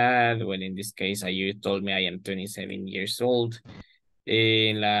la edad, well, in this case, you told me I am 27 years old.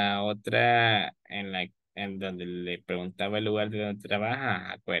 En la otra, en donde le preguntaba el lugar de donde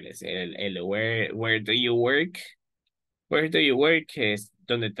trabaja, acuérdese, el where do you work? Where do you work es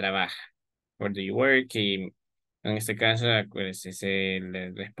donde trabaja. Where do you work? Y en este caso, acuérdese, se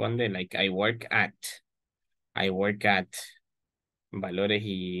le responde like I work at valores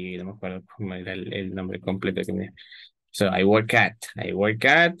y no me acuerdo cómo era el nombre completo que me. So I work at,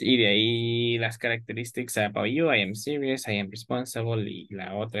 y de ahí las características about you, I am serious, I am responsible, y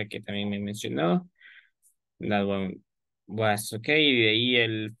la otra que también me mencionó, that one was okay, y de ahí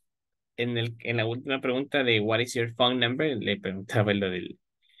en la última pregunta de what is your phone number, le preguntaba lo del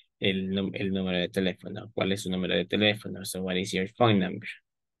el número de teléfono, cuál es su número de teléfono, so what is your phone number,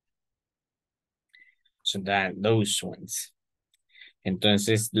 so those ones.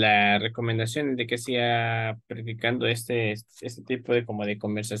 Entonces, la recomendación de que siga practicando este tipo de como de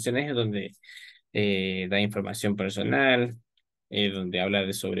conversaciones es donde da información personal, donde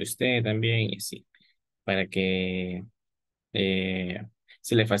habla sobre usted también y así, para que eh,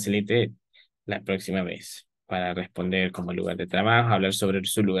 se le facilite la próxima vez para responder como lugar de trabajo, hablar sobre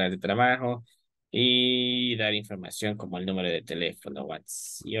su lugar de trabajo y dar información como el número de teléfono,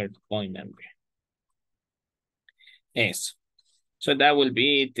 what's your phone number. Eso. So that will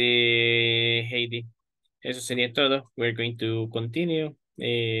be it, Heidi. Eso sería todo. We're going to continue.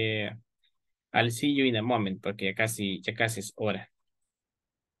 I'll see you in a moment porque ya casi es hora.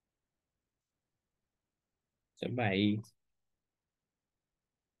 So bye.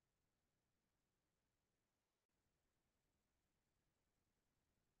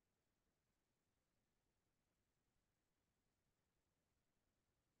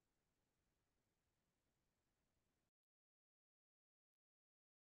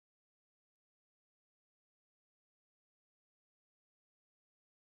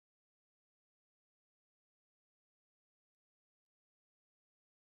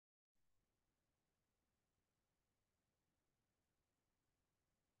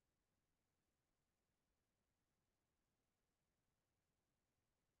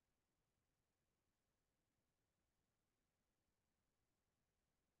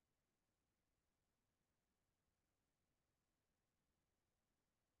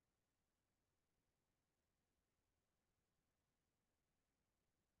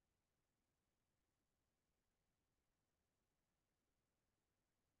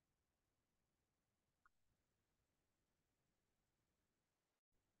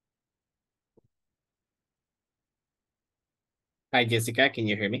 Hi, Jessica. Can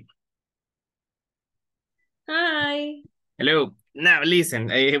you hear me? Hi. Hello. Now, listen,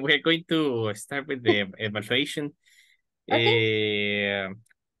 we're going to start with the evaluation. Okay.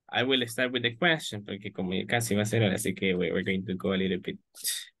 I will start with the question porque como ya casi va a ser hora, así que we're going to go a little bit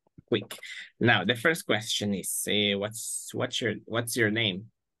quick. Now, the first question is, what's your name?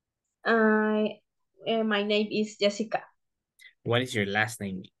 My name is Jessica. What is your last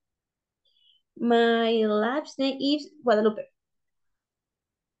name? My last name is Guadalupe.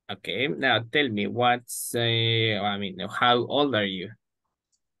 Okay, now tell me how old are you?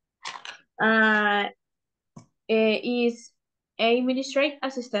 Is administrative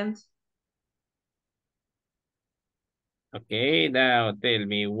assistant. Okay, now tell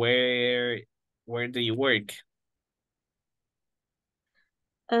me where do you work?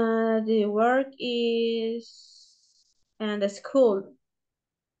 The work is in the school.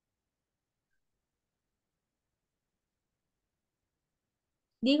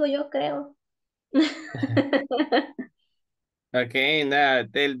 Digo yo creo. Okay, now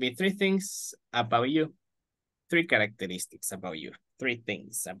tell me three things about you. Three characteristics about you. Three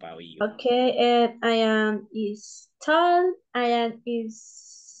things about you. Okay, and I am is tall. I am is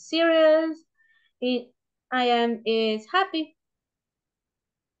serious. I am is happy.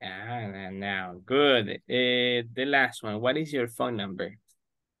 Now, good. The last one, what is your phone number?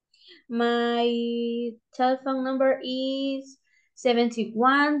 My telephone number is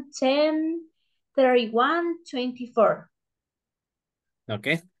 71 10 31 24.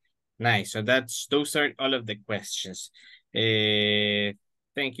 Okay, nice. So those are all of the questions.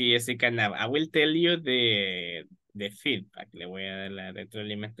 Thank you, Jessica. Now, I will tell you the feedback. Le voy a dar la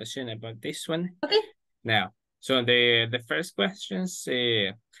retroalimentación about this one. Okay. Now, so the first questions,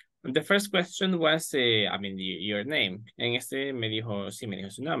 the first question was, your name. En este me dijo, sí, me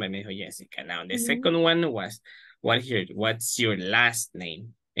dijo su nombre, me dijo Jessica. Now, the second one was, what's your last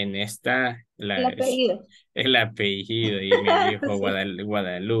name? En esta, El apellido. el apellido, y me dijo Sí.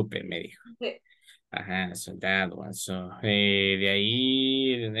 Guadalupe, me dijo. Sí. Ajá, so that one. So, de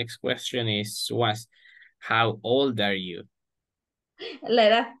ahí, the next question how old are you? La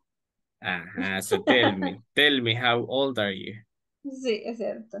edad. Ajá, so tell me, how old are you? Sí, es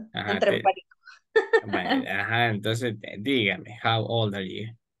cierto. Ajá, Entre pánico. ajá, entonces dígame, how old are you?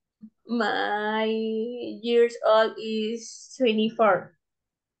 My years old is 24.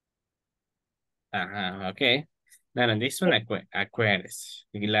 Ajá, ok. No, this one acuérdese.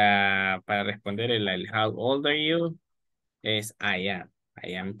 Para responder el how old are you es I am Ah,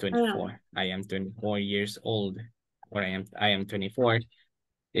 24. I am 24 years old. Or I am 24.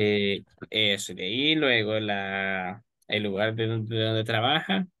 Eso, de ahí luego el lugar de donde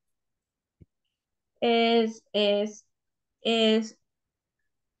trabaja. es, es, es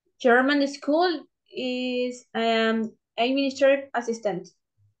German school is administrative assistant.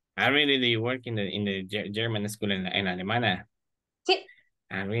 Really, do you work in the German school en Alemania? Sí.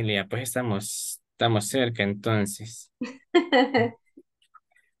 Really, pues estamos cerca entonces.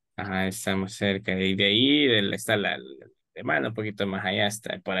 Ajá, estamos cerca. Y de ahí está la alemana un poquito más allá,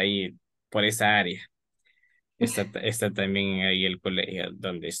 está por ahí, por esa área. Está también ahí el colegio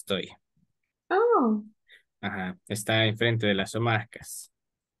donde estoy. Oh. Ajá, está enfrente de las Somascas.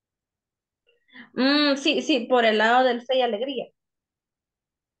 Sí, sí, por el lado del fe y alegría.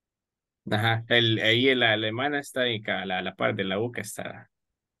 Ajá, ahí en la alemana está ahí, la parte de la UCA está.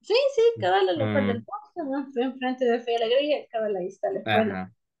 Sí, sí, cabal, a la par del Mm, poste, ¿no? Enfrente de fe y alegría, cabal, ahí está la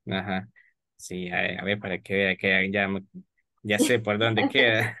escuela. ajá, ajá. Sí, a ver, para que vea que ya sé por dónde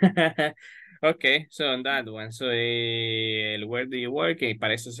queda. Okay, so on that one, so el where do you work? Y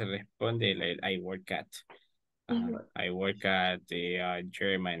para eso se responde el I work at. Ajá, Igual. I work at the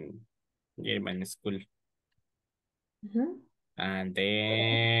German school. Ujú. And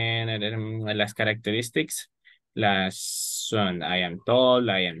then las characteristics, las son I am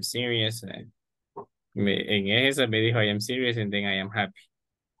tall, I am serious. En esa me dijo I am serious and then I am happy.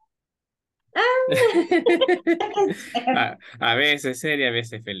 Ah, A veces seria, a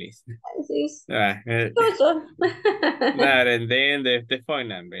veces feliz. sí, Ah, chistoso. no, and then the phone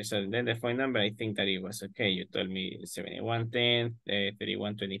number. So then the phone number, I think that it was okay. You told me 7110,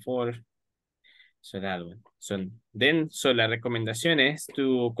 3124. So that one. So la recomendación es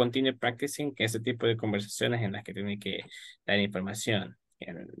to continue practicing ese tipo de conversaciones en las que tiene que dar información.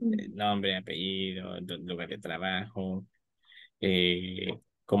 El nombre, apellido, lugar de trabajo,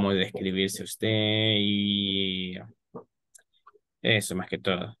 cómo describirse usted y eso más que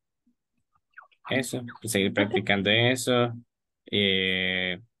todo. Eso, seguir practicando eso.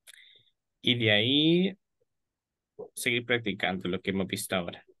 eh, y de ahí seguir practicando lo que hemos visto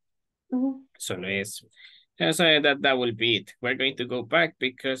ahora. Ujú. Solo eso. Yeah, so that will be it. We're going to go back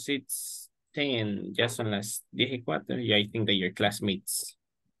because it's 10, ya son las 10:04 y I think that your classmates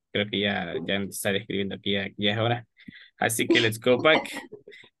creo que ya está escribiendo que ya es hora. Así que let's go back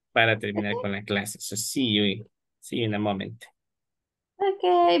para terminar con la clase. So see you in a moment.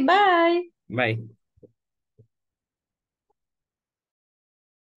 Okay, bye. Bye.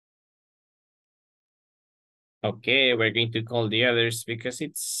 Okay, we're going to call the others because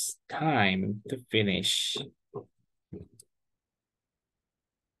it's time to finish.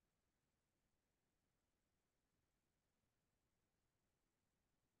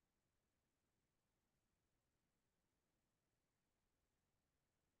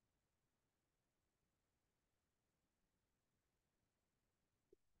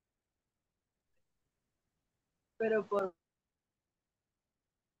 Pero por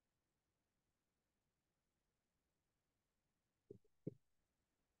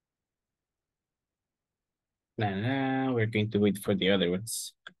We're going to wait for the other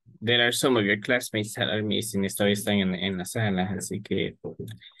ones. There are some of your classmates that are missing. Todavía están en la sala, así que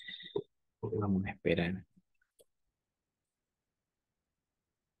vamos a esperar.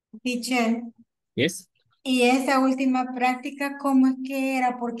 Teacher, Yes. y esa última práctica, ¿cómo es que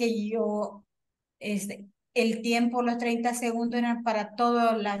era? Porque yo, el tiempo, los 30 segundos eran para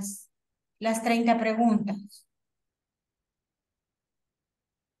todas las 30 preguntas.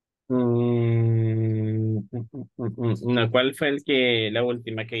 No, ¿cuál fue la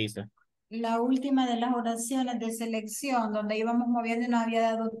última que hizo? La última de las oraciones de selección, donde íbamos moviendo y nos había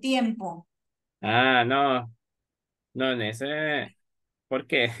dado tiempo. Ah, no, en ese, ¿por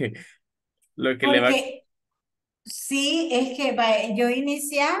qué? Lo que le va, Porque sí, es que yo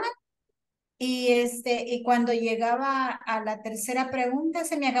iniciaba y cuando llegaba a la tercera pregunta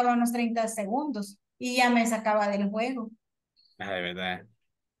se me acababan los 30 segundos y ya me sacaba del juego. de verdad,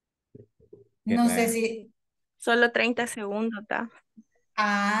 qué No sé raro. si, Solo 30 segundos, ¿tá?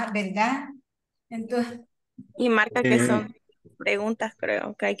 ¿verdad? Entonces, Y marca que Eh, son preguntas,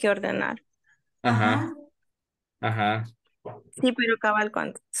 creo, que hay que ordenar. Ajá, ajá, ajá. Sí, pero cabal,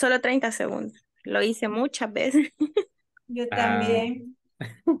 ¿cuánto? Solo 30 segundos. Lo hice muchas veces. yo Ah. también.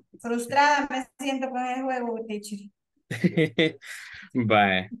 Frustrada me siento con el juego, teacher.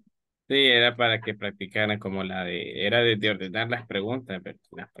 Vale. Sí, era para que practicaran como era de ordenar las preguntas, pero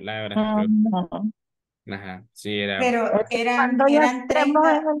las palabras, pero, Ujú. ajá, sí, era, Pero Eso cuando ya eran estemos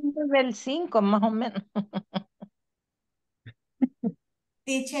en 30 el nivel 5 más o menos.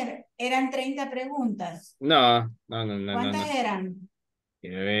 teacher, eran 30 preguntas. no. ¿Cuántas eran?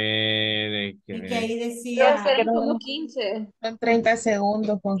 Quiero Y que ver. ahí Creo que decía, eran como 15. Son 30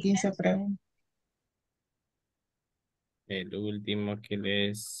 segundos con 15 preguntas. El último que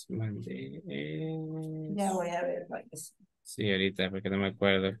les mandé ya es, voy a ver cuáles. sí, ahorita, porque no me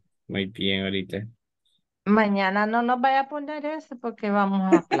acuerdo muy bien ahorita. Mañana no nos vaya a poner eso porque vamos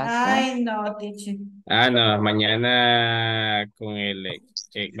a aplazar. Ay, no, teacher. No, mañana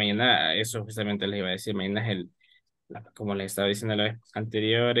mañana, eso justamente les iba a decir, mañana es como les estaba diciendo la vez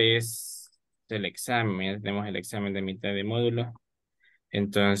anterior, es el examen, tenemos el examen de mitad de módulo,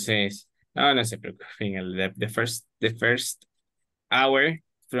 entonces, no se preocupen, the first hour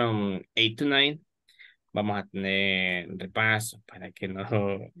from 8 to 9, vamos a tener repaso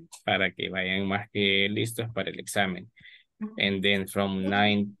para que vayan más que listos para el examen, and then from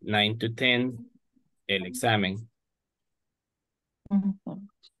 9 to 10, el examen. Ujú.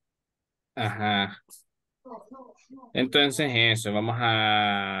 Ajá. Entonces eso, vamos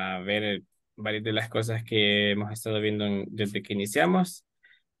a ver varias de las cosas que hemos estado viendo desde que iniciamos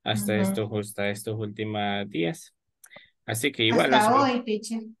Ujú. hasta estos últimos días. Así que igual, no se Hasta preocupen. hoy,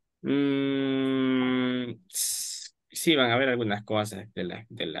 teacher. Sí, van a ver algunas cosas de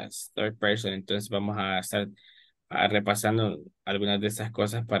las third person, entonces vamos a estar repasando algunas de esas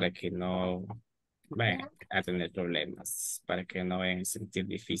cosas para que no vayan a tener problemas, para que no vayan a sentir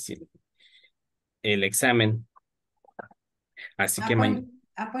difícil el examen. Así que Ah,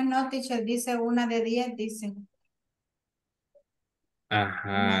 pues, pues no, teacher, dice una de 10 dice. Una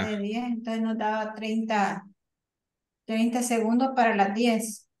ajá, de 10 entonces nos daba 30 segundos para las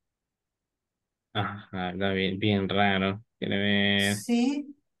 10. está bien raro. Quiero ver.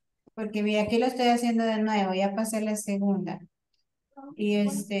 Sí, porque mira, aquí lo estoy haciendo de nuevo, ya pasé la segunda. Y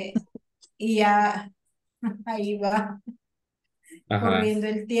y ya ahí va Ajá, corriendo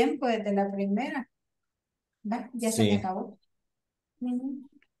el tiempo desde la primera. Va, ya se me sí. acabó. Ujú.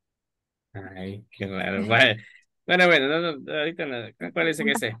 Ay, qué raro. Bueno, ahorita no, parece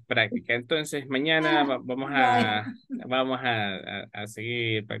que esa es práctica. Entonces, mañana Ah, vamos vaya. a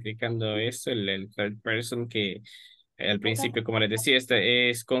seguir practicando eso, el third person, que al principio, como les decía, este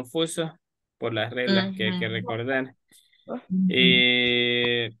es confuso, por las reglas que hay que recordar.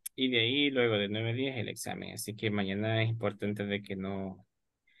 Y de ahí, luego de 9 días, el examen. Así que mañana es importante de que no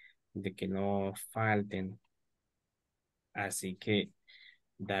falten. Así que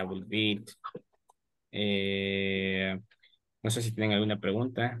that will be it. No sé si tienen alguna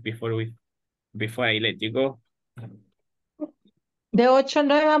pregunta before I let you go. De 8 a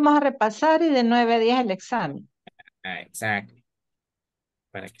 9 vamos a repasar y de 9 a 10 el examen. Exacto.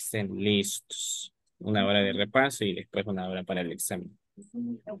 Para que estén listos. 1 hora de repaso y después 1 hora para el examen.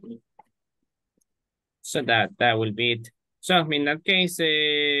 So that will be it. So in that case,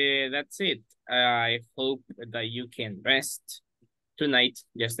 that's it. I hope that you can rest tonight.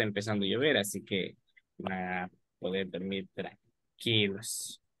 Ya está empezando a llover, así que van a poder dormir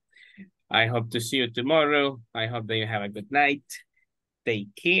tranquilos. I hope to see you tomorrow. I hope that you have a good night. Take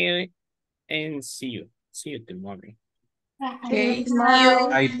care and see you. See you tomorrow. Okay, see Tomorrow. you.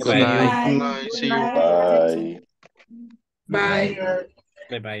 Night, Good see you. night. Good night, see you. Bye. Bye.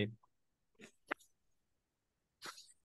 Bye bye.